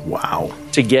 Wow.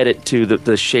 To get it to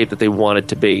the shape that they want it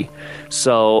to be.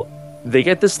 So they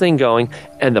get this thing going,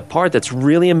 and the part that's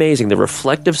really amazing, the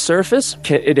reflective surface,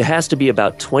 it has to be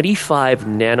about 25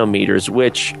 nanometers,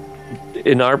 which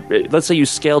let's say you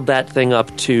scaled that thing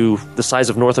up to the size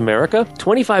of North America,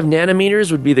 25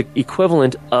 nanometers would be the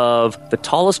equivalent of the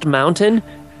tallest mountain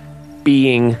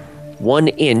being 1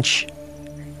 inch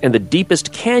and the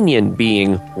deepest canyon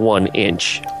being 1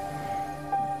 inch.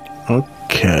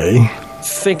 Okay.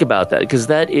 Think about that, because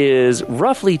that is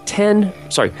roughly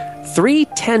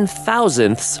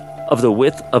 3/10,000ths of the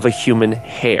width of a human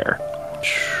hair.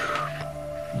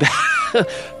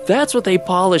 That's what they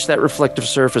polish that reflective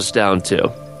surface down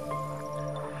to.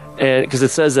 And because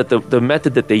it says that the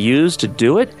method that they use to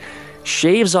do it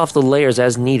shaves off the layers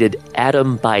as needed,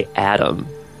 atom by atom.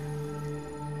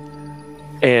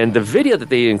 And the video that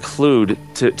they include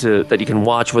that you can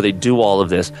watch where they do all of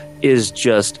this is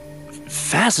just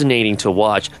fascinating to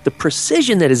watch. The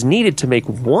precision that is needed to make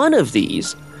one of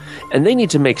these, and they need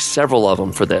to make several of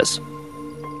them for this.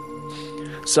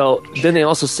 So then they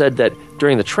also said that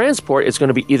during the transport, it's going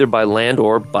to be either by land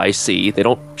or by sea. They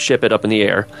don't ship it up in the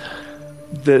air.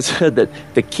 They said that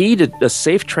the key to a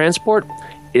safe transport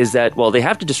is that, well, they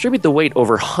have to distribute the weight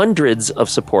over hundreds of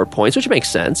support points, which makes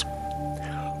sense.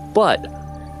 But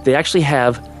they actually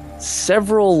have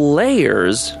several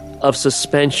layers of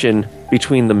suspension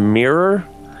between the mirror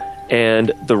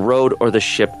and the road or the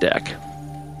ship deck.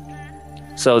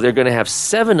 So they're going to have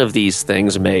 7 of these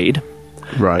things made.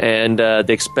 Right. And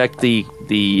they expect the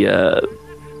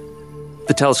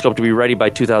telescope to be ready by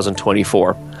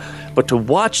 2024. But to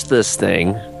watch this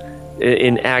thing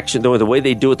in action, the way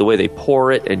they do it, the way they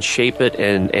pour it and shape it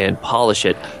and polish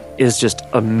it, is just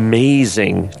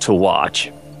amazing to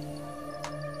watch.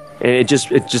 And it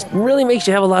just really makes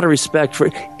you have a lot of respect for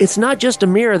it. It's not just a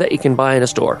mirror that you can buy in a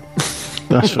store.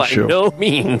 That's for by sure. no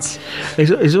means.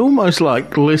 It's almost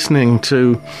like listening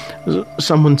to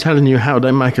someone telling you how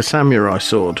they make a samurai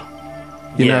sword.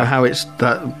 You know how it's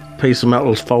that piece of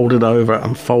metal is folded over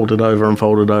and folded over and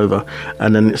folded over,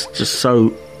 and then it's just so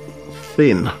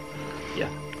thin. Yeah.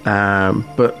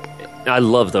 But I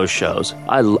love those shows.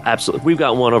 Absolutely. We've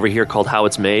got one over here called How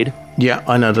It's Made. Yeah,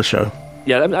 I know the show.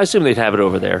 Yeah, I assume they'd have it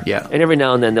over there. Yeah. And every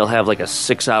now and then they'll have like a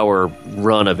 6-hour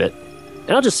run of it.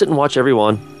 And I'll just sit and watch every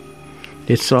one.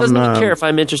 It's on. Doesn't even care if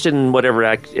I'm interested in whatever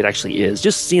it actually is.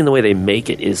 Just seeing the way they make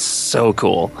it is so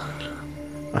cool.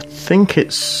 I think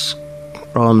it's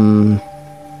on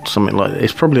something like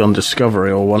it's probably on Discovery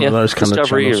or one of those kind of channels.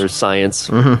 Discovery or Science.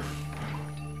 Mm-hmm.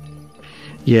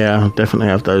 Yeah, definitely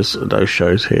have those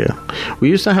shows here. We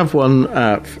used to have one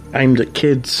aimed at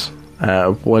kids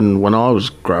when I was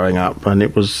growing up, and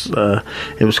it was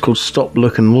called Stop,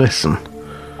 Look and Listen.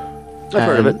 I've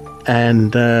heard of it.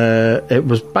 And it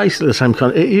was basically the same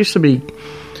kind. It used to be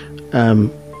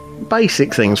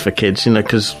basic things for kids,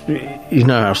 because you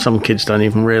know how some kids don't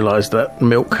even realise that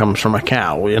milk comes from a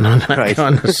cow, that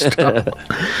kind of stuff.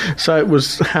 So it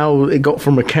was how it got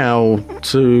from a cow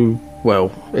to,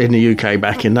 well, in the UK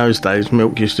back in those days,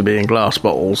 milk used to be in glass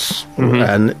bottles,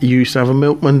 and you used to have a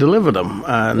milkman deliver them.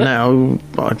 Now,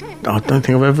 I don't think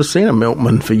I've ever seen a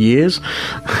milkman for years.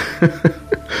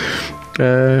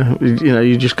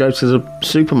 You just go to the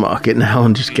supermarket now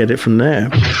and just get it from there.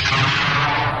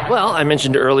 Well, I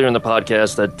mentioned earlier in the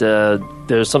podcast that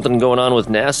there's something going on with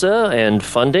NASA and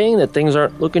funding, that things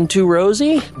aren't looking too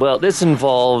rosy. Well, this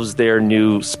involves their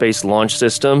new space launch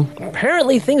system.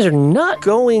 Apparently, things are not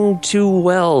going too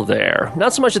well there.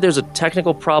 Not so much that there's a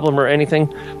technical problem or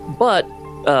anything, but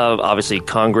obviously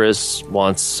Congress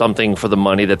wants something for the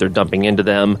money that they're dumping into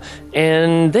them,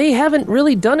 and they haven't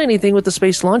really done anything with the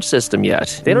space launch system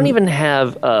yet. They don't even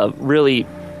have really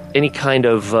any kind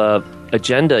of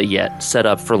agenda yet set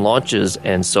up for launches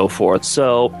and so forth.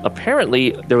 So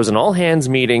apparently there was an all-hands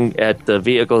meeting at the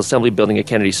Vehicle Assembly Building at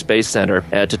Kennedy Space Center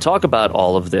to talk about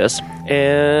all of this,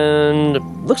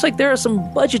 and looks like there are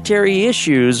some budgetary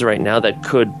issues right now that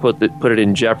could put it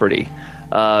in jeopardy.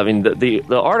 I mean,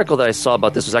 the article that I saw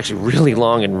about this was actually really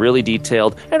long and really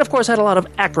detailed, and of course had a lot of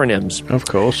acronyms. Of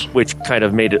course. Which kind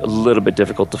of made it a little bit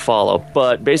difficult to follow.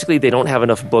 But basically, they don't have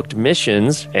enough booked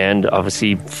missions, and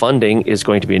obviously funding is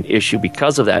going to be an issue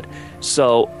because of that.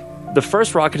 So the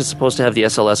first rocket is supposed to have the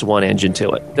SLS-1 engine to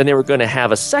it. Then they were going to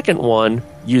have a second one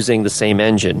using the same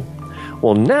engine.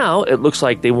 Well, now it looks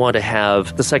like they want to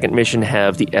have the second mission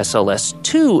have the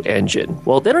SLS-2 engine.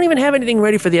 Well, they don't even have anything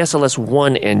ready for the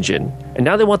SLS-1 engine. And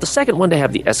now they want the second one to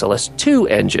have the SLS-2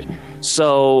 engine.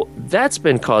 So that's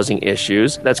been causing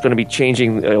issues. That's going to be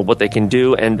changing what they can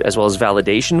do, and as well as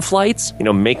validation flights,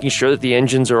 making sure that the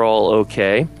engines are all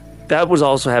okay. That would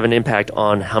also have an impact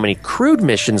on how many crewed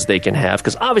missions they can have,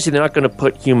 because obviously they're not going to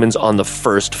put humans on the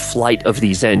first flight of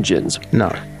these engines.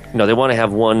 No. No, they want to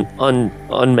have one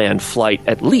unmanned flight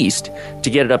at least to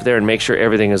get it up there and make sure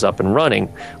everything is up and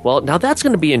running. Well, now that's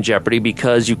going to be in jeopardy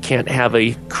because you can't have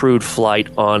a crewed flight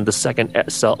on the second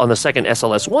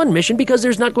SLS-1 mission because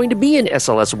there's not going to be an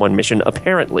SLS-1 mission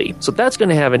apparently. So that's going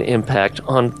to have an impact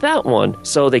on that one.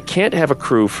 So they can't have a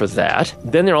crew for that.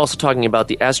 Then they're also talking about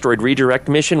the Asteroid Redirect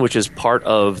mission, which is part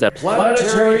of that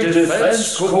Planetary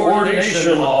Defense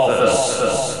Coordination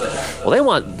Office. Well, they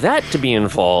want that to be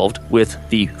involved with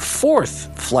the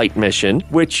fourth flight mission,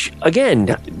 which,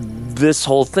 again, this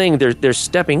whole thing, they're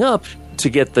stepping up to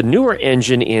get the newer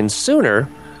engine in sooner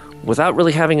without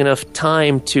really having enough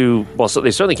time to... Well, so they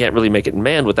certainly can't really make it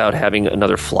manned without having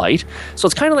another flight. So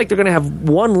it's kind of like they're going to have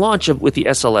one launch with the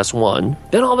SLS-1.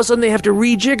 Then all of a sudden they have to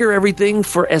rejigger everything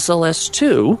for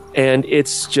SLS-2, and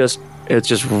it's just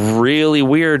really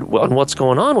weird on what's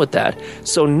going on with that.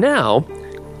 So now...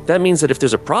 That means that if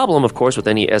there's a problem, of course, with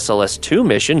any SLS-2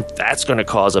 mission, that's going to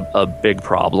cause a big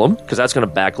problem because that's going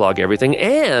to backlog everything.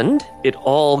 And it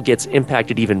all gets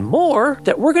impacted even more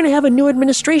that we're going to have a new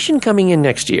administration coming in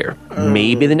next year.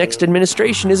 Maybe the next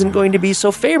administration isn't going to be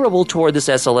so favorable toward this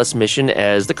SLS mission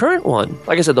as the current one.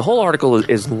 Like I said, the whole article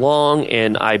is long,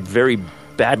 and I very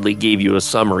badly gave you a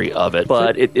summary of it.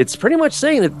 But it's pretty much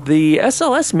saying that the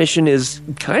SLS mission is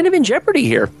kind of in jeopardy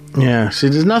here. Yeah, see,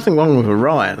 there's nothing wrong with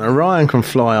Orion. Orion can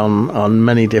fly on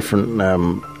many different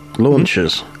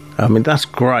launchers. I mean, that's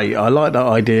great. I like that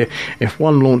idea. If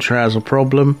one launcher has a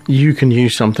problem, you can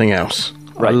use something else.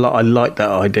 Right. I like that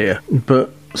idea.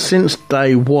 But since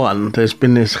day one, there's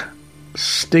been this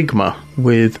stigma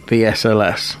with the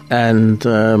SLS, and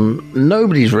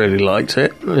nobody's really liked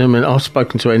it. I mean, I've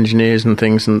spoken to engineers and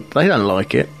things, and they don't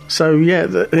like it. So yeah,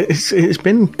 it's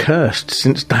been cursed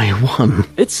since day one.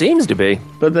 It seems to be.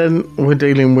 But then we're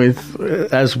dealing with,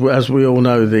 as we all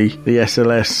know, the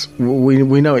SLS.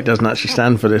 We know it doesn't actually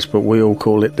stand for this, but we all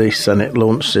call it the Senate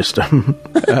Launch System.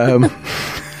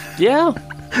 Yeah,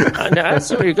 I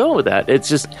see where you're going with that. It's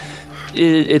just.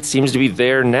 It seems to be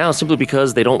there now simply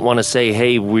because they don't want to say,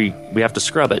 hey, we have to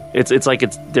scrub it. It's like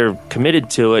they're committed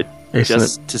to it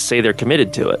just to say they're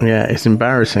committed to it. Yeah, it's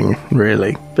embarrassing,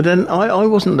 really. But then I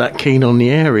wasn't that keen on the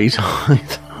Ares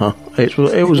either. It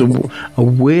was a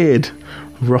weird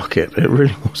rocket. It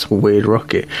really was a weird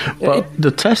rocket. But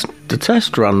the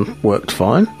test run worked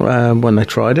fine when they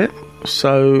tried it.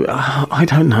 So I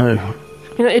don't know.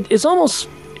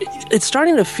 It's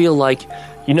starting to feel like,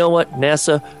 you know what,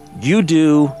 NASA, you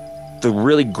do the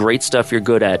really great stuff you're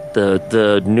good at,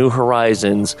 the New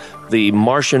Horizons, the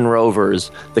Martian rovers,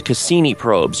 the Cassini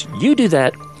probes. You do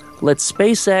that. Let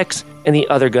SpaceX and the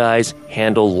other guys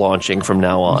handle launching from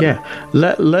now on. Yeah,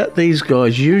 let these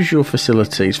guys use your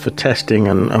facilities for testing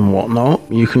and whatnot.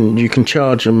 You can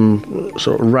charge them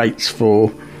sort of rates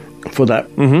for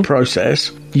that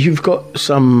process. You've got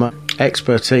some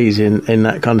expertise in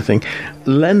that kind of thing.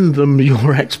 Lend them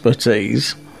your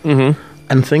expertise. Mm-hmm.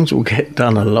 And things will get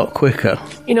done a lot quicker.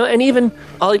 And even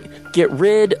I'll get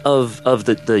rid of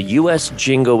the U.S.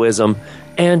 jingoism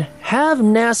and have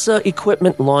NASA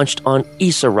equipment launched on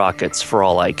ESA rockets for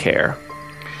all I care.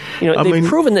 They've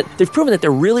proven that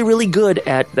they're really, really good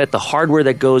at the hardware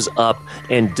that goes up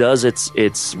and does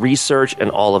its research and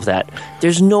all of that.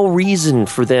 There's no reason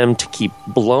for them to keep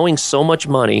blowing so much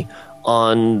money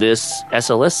on this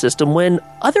SLS system when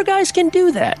other guys can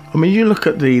do that. I mean, you look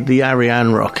at the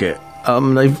Ariane rocket.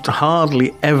 They've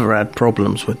hardly ever had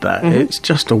problems with that. Mm-hmm. It's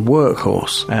just a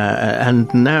workhorse.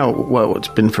 And now, well, it's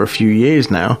been for a few years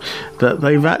now, that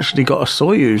they've actually got a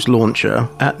Soyuz launcher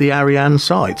at the Ariane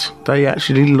site. They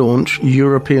actually launch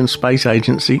European Space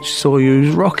Agency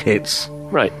Soyuz rockets.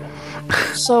 Right.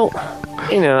 So,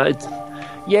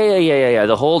 Yeah.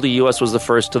 The U.S. was the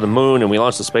first to the moon, and we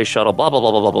launched the space shuttle, blah, blah, blah,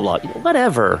 blah, blah, blah.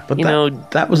 Whatever. But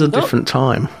that was a different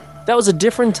time. That was a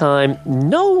different time.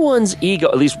 No one's ego,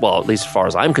 at least as far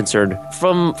as I'm concerned,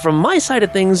 from my side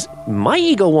of things, my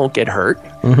ego won't get hurt.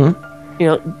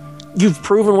 Mm-hmm. You've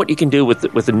proven what you can do with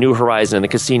the New Horizon and the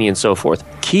Cassini and so forth.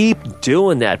 Keep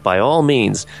doing that by all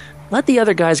means. Let the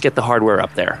other guys get the hardware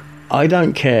up there. I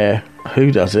don't care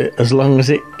who does it, as long as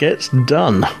it gets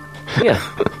done. Yeah.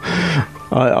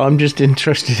 I'm just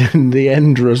interested in the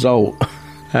end result.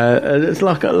 It's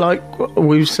like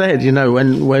we've said,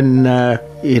 when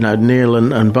Neil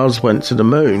and Buzz went to the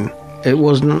moon, it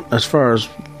wasn't, as far as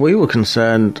we were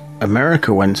concerned,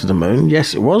 America went to the moon.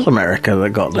 Yes, it was America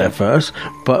that got there first,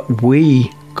 but we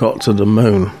got to the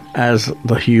moon as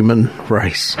the human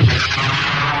race.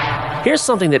 Here's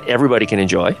something that everybody can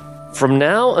enjoy. From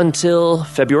now until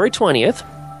February 20th,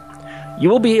 you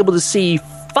will be able to see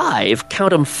 5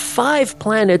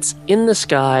 planets in the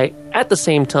sky at the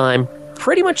same time,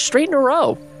 pretty much straight in a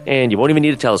row, and you won't even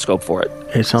need a telescope for it.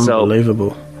 It's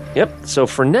unbelievable. So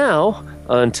for now,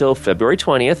 until February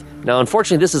 20th, now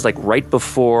unfortunately this is like right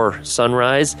before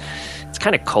sunrise. It's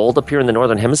kind of cold up here in the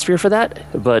northern hemisphere for that,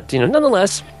 but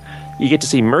nonetheless, you get to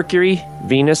see Mercury,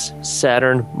 Venus,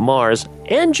 Saturn, Mars,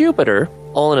 and Jupiter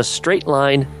all in a straight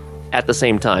line at the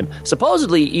same time.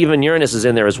 Supposedly, even Uranus is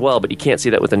in there as well, but you can't see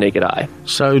that with the naked eye.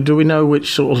 So, do we know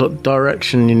which sort of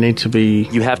direction you need to be?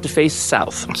 You have to face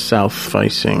south.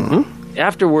 South-facing. Mm-hmm.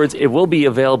 Afterwards, it will be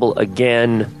available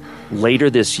again later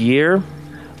this year,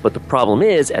 but the problem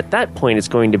is, at that point, it's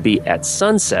going to be at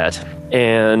sunset,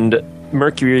 and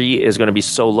Mercury is going to be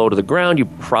so low to the ground, you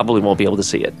probably won't be able to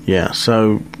see it. Yeah,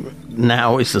 so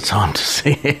now is the time to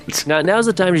see it. Now's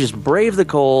the time to just brave the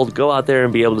cold, go out there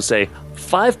and be able to say,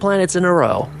 5 planets in a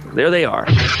row. There they are.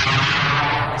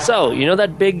 So,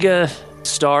 that big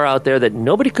star out there that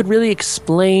nobody could really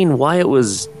explain why it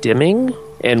was dimming?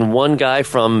 And one guy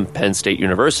from Penn State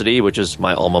University, which is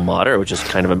my alma mater, which is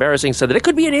kind of embarrassing, said that it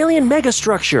could be an alien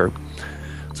megastructure.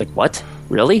 It's like, what?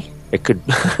 Really? It could...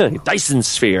 Dyson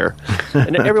sphere.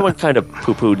 And everyone kind of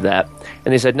poo-pooed that.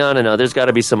 And they said, no, there's got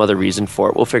to be some other reason for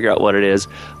it. We'll figure out what it is.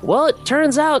 Well, it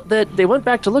turns out that they went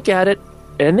back to look at it,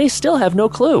 and they still have no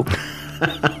clue.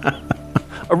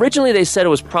 Originally, they said it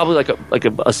was probably like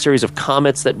a series of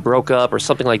comets that broke up or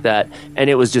something like that, and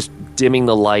it was just dimming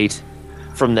the light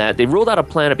from that. They ruled out a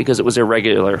planet because it was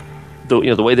irregular. The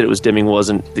way that it was dimming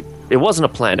wasn't a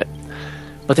planet.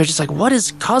 But they're just like, what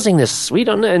is causing this? We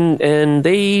don't know. And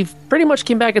they pretty much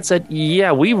came back and said,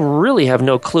 yeah, we really have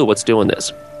no clue what's doing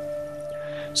this.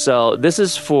 So this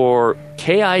is for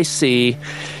KIC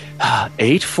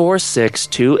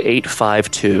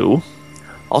 8462852,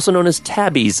 also known as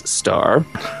Tabby's star.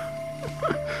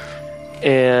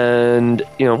 And,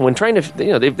 when trying to,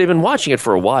 they've been watching it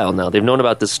for a while now. They've known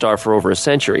about this star for over a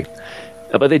century.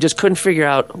 But they just couldn't figure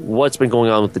out what's been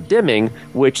going on with the dimming,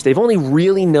 which they've only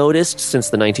really noticed since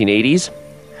the 1980s.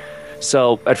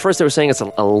 So at first they were saying it's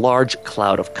a large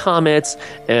cloud of comets.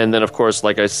 And then, of course,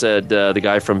 like I said, the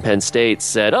guy from Penn State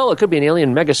said, it could be an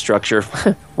alien megastructure.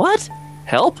 What?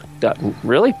 Help?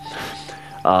 Really?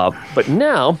 But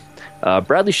now,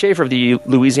 Bradley Schaefer of the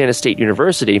Louisiana State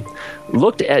University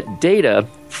looked at data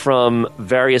from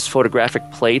various photographic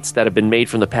plates that have been made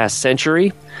from the past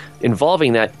century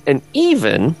involving that, and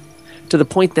even to the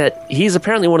point that he's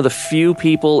apparently one of the few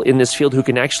people in this field who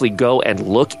can actually go and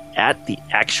look at the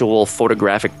actual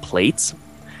photographic plates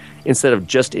instead of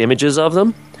just images of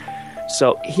them.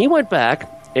 So he went back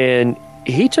and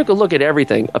he took a look at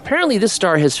everything. Apparently this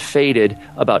star has faded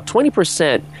about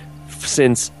 20%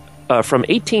 since from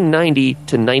 1890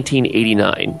 to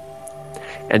 1989.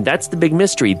 And that's the big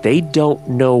mystery. They don't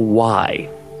know why.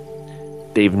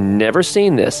 They've never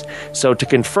seen this. So to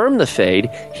confirm the fade,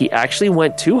 he actually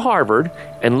went to Harvard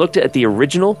and looked at the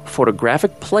original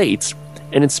photographic plates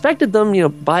and inspected them,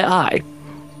 by eye.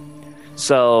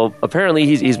 So apparently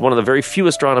he's one of the very few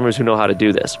astronomers who know how to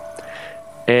do this.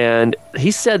 And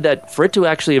he said that for it to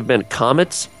actually have been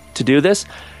comets to do this,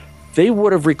 they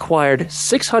would have required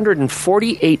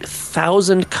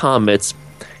 648,000 comets,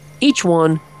 each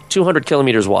one 200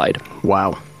 kilometers wide.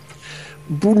 Wow.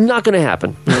 Not going to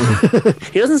happen.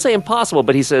 He doesn't say impossible,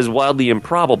 but he says wildly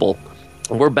improbable.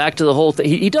 We're back to the whole thing.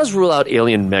 He does rule out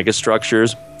alien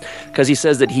megastructures because he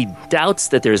says that he doubts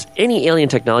that there's any alien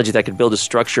technology that could build a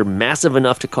structure massive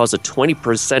enough to cause a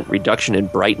 20% reduction in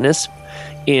brightness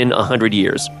in 100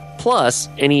 years. Plus,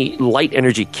 any light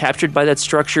energy captured by that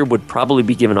structure would probably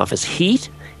be given off as heat,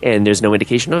 and there's no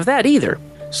indication of that either.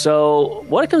 So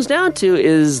what it comes down to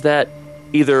is that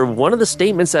either one of the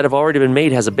statements that have already been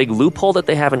made has a big loophole that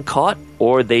they haven't caught,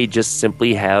 or they just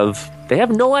simply have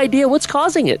no idea what's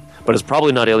causing it. But it's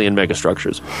probably not alien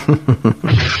megastructures.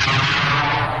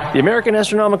 The American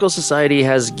Astronomical Society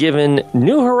has given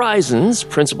New Horizons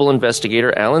principal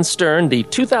investigator Alan Stern the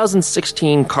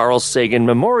 2016 Carl Sagan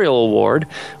Memorial Award,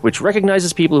 which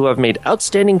recognizes people who have made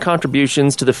outstanding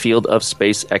contributions to the field of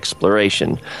space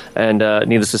exploration. And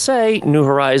needless to say, New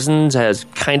Horizons has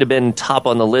kind of been top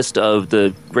on the list of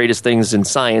the greatest things in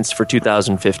science for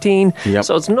 2015. Yep.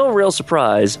 So it's no real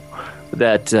surprise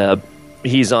that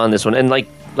he's on this one. And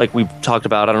like we've talked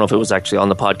about, I don't know if it was actually on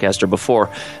the podcast or before,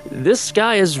 this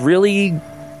guy is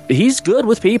he's good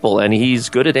with people, and he's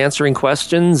good at answering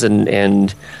questions,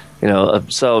 and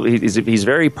so he's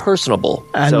very personable.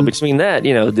 And so between that,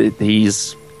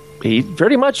 he's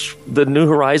pretty much the New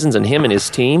Horizons and him and his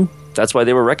team. That's why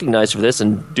they were recognized for this,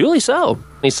 and duly so.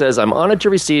 He says, I'm honored to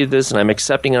receive this, and I'm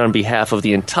accepting it on behalf of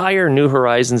the entire New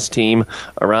Horizons team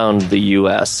around the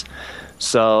U.S.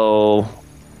 So...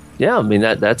 yeah, I mean,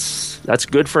 that's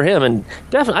good for him. And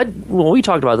definitely, we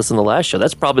talked about this in the last show.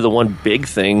 That's probably the one big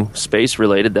thing,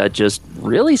 space-related, that just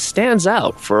really stands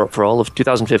out for all of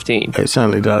 2015. It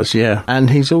certainly does, yeah.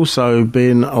 And he's also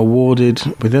been awarded,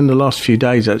 within the last few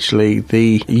days, actually,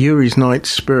 the Yuri's Night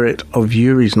Spirit of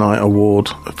Yuri's Night Award.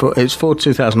 It's for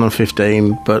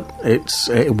 2015, but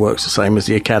it works the same as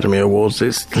the Academy Awards.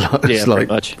 It's like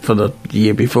much for the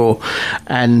year before.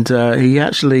 And he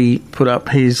actually put up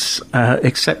his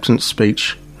acceptance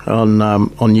speech on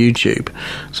YouTube.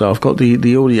 So I've got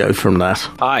the audio from that.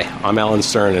 Hi, I'm Alan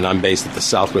Stern, and I'm based at the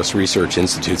Southwest Research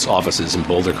Institute's offices in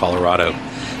Boulder, Colorado.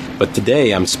 But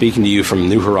today I'm speaking to you from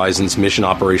New Horizons Mission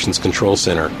Operations Control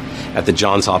Center at the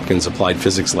Johns Hopkins Applied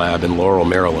Physics Lab in Laurel,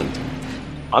 Maryland.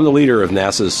 I'm the leader of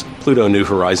NASA's Pluto New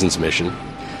Horizons mission.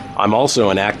 I'm also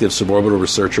an active suborbital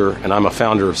researcher, and I'm a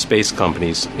founder of space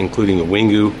companies, including the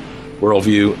Wingu,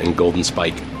 Worldview, and Golden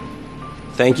Spike.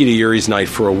 Thank you to Yuri's Night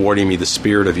for awarding me the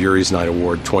Spirit of Yuri's Night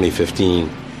Award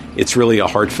 2015. It's really a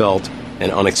heartfelt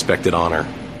and unexpected honor.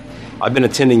 I've been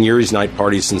attending Yuri's Night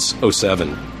parties since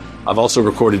 2007. I've also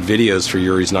recorded videos for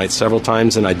Yuri's Night several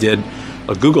times, and I did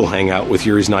a Google Hangout with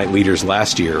Yuri's Night leaders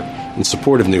last year in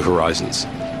support of New Horizons.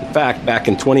 In fact, back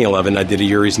in 2011, I did a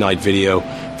Yuri's Night video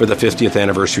for the 50th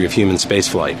anniversary of human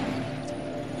spaceflight.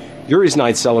 Yuri's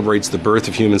Night celebrates the birth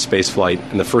of human spaceflight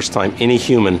and the first time any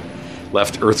human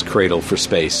left Earth's cradle for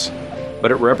space.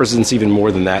 But it represents even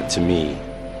more than that to me.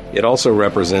 It also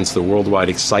represents the worldwide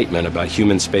excitement about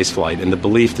human spaceflight and the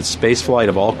belief that spaceflight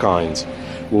of all kinds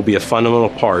will be a fundamental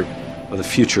part of the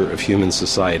future of human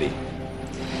society.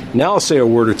 Now I'll say a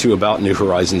word or two about New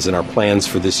Horizons and our plans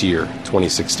for this year,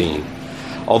 2016.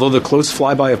 Although the close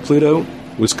flyby of Pluto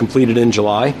was completed in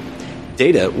July,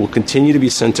 data will continue to be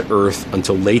sent to Earth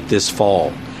until late this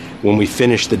fall, when we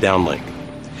finish the downlink.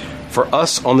 For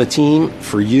us on the team,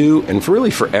 for you, and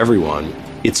really for everyone,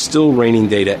 it's still raining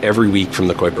data every week from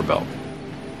the Kuiper Belt.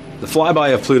 The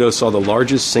flyby of Pluto saw the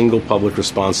largest single public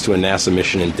response to a NASA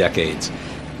mission in decades.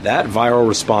 That viral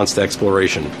response to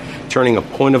exploration, turning a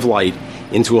point of light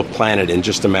into a planet in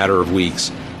just a matter of weeks,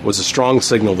 was a strong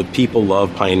signal that people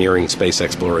love pioneering space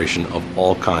exploration of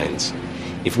all kinds.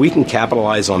 If we can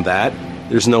capitalize on that,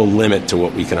 there's no limit to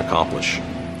what we can accomplish.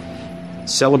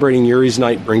 Celebrating Yuri's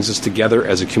Night brings us together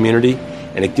as a community,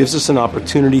 and it gives us an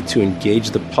opportunity to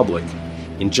engage the public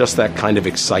in just that kind of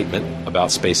excitement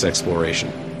about space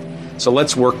exploration. So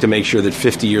let's work to make sure that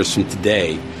 50 years from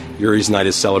today, Yuri's Night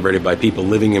is celebrated by people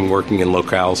living and working in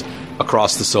locales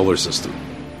across the solar system.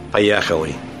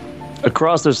 Hayecheli.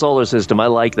 Across the solar system, I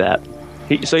like that.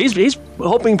 So he's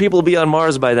hoping people will be on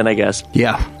Mars by then, I guess.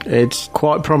 Yeah, it's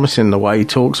quite promising the way he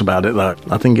talks about it, though.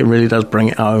 I think it really does bring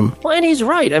it home. Well, and he's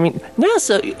right. I mean,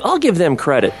 NASA, I'll give them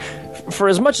credit. For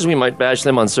as much as we might bash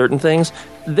them on certain things,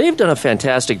 they've done a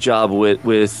fantastic job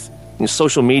with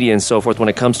social media and so forth when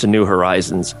it comes to New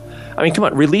Horizons. I mean, come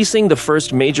on, releasing the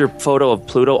first major photo of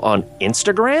Pluto on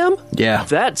Instagram? Yeah.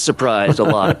 That surprised a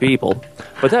lot of people.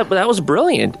 But that was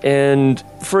brilliant. And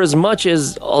for as much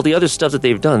as all the other stuff that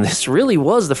they've done, this really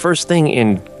was the first thing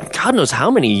in God knows how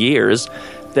many years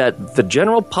that the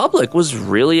general public was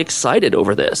really excited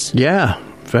over this. Yeah.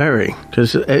 Very,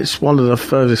 because it's one of the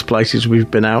furthest places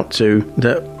we've been out to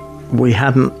that we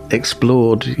hadn't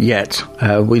explored yet.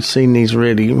 We'd seen these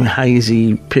really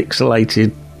hazy,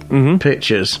 pixelated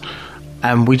pictures,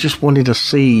 and we just wanted to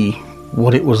see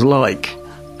what it was like.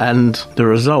 And the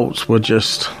results were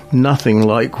just nothing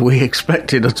like we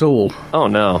expected at all. Oh,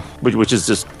 no. Which is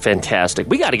just fantastic.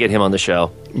 We got to get him on the show.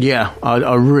 Yeah,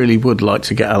 I really would like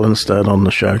to get Alan Stern on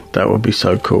the show. That would be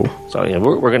so cool. So, yeah,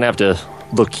 we're going to have to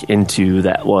look into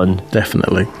that one.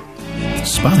 Definitely.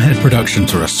 Spamhead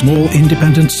Productions are a small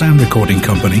independent sound recording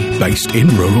company based in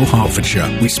rural Hertfordshire.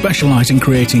 We specialise in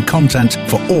creating content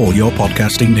for all your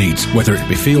podcasting needs, whether it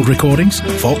be field recordings,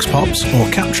 vox pops, or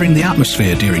capturing the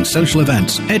atmosphere during social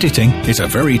events. Editing is a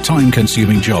very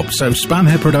time-consuming job, so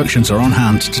Spamhead Productions are on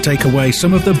hand to take away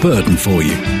some of the burden for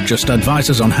you. Just advise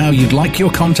us on how you'd like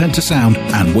your content to sound,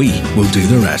 and we will do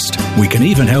the rest. We can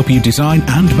even help you design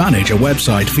and manage a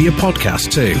website for your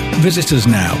podcast too. Visit us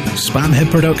now,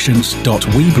 spamheadproductions.weebly.com.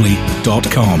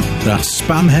 That's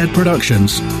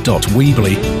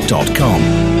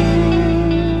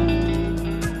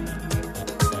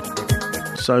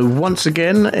spamheadproductions.weebly.com. So once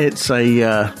again, it's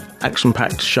a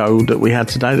action-packed show that we had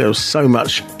today. There was so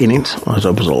much in it. There was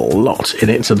a lot in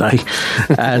it today.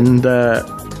 And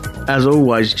as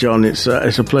always, John, it's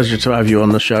a pleasure to have you on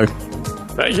the show.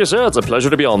 Thank you, sir. It's a pleasure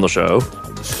to be on the show.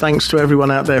 Thanks to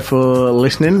everyone out there for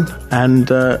listening,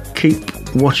 and keep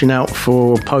watching out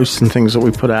for posts and things that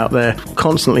we put out there,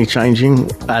 constantly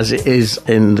changing as it is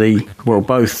in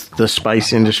both the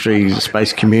space industry, the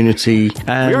space community.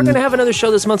 And we are going to have another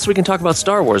show this month so we can talk about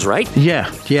Star Wars, right?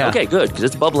 Yeah. Okay, good, because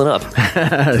it's bubbling up.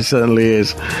 It certainly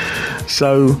is.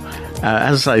 So,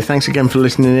 as I say, thanks again for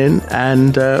listening in,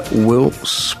 and we'll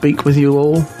speak with you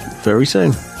all very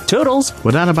soon. Toodles.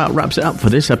 Well, that about wraps it up for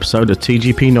this episode of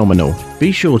TGP Nominal.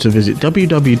 Be sure to visit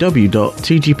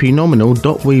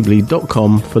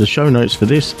www.tgpnominal.weebly.com for the show notes for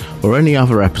this or any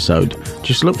other episode.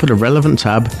 Just look for the relevant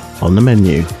tab on the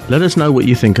menu. Let us know what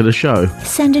you think of the show.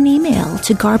 Send an email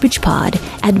to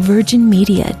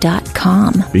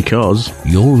garbagepod@virginmedia.com. Because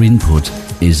your input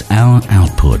is our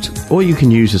output. Or you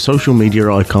can use the social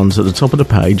media icons at the top of the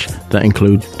page that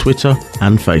include Twitter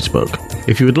and Facebook.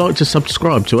 If you would like to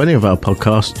subscribe to any of our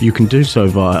podcasts, you can do so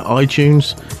via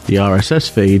iTunes, the RSS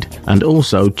feed, and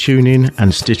also TuneIn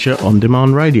and Stitcher On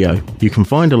Demand Radio. You can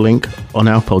find a link on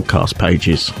our podcast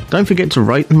pages. Don't forget to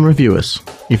rate and review us.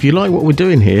 If you like what we're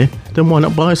doing here, then why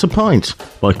not buy us a pint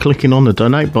by clicking on the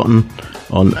donate button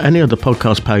on any of the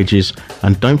podcast pages,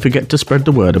 and don't forget to spread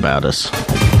the word about us.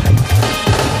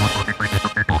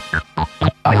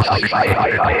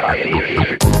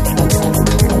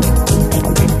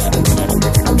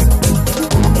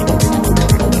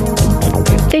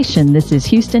 Station, this is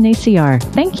Houston ACR.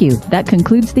 Thank you. That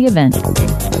concludes the event.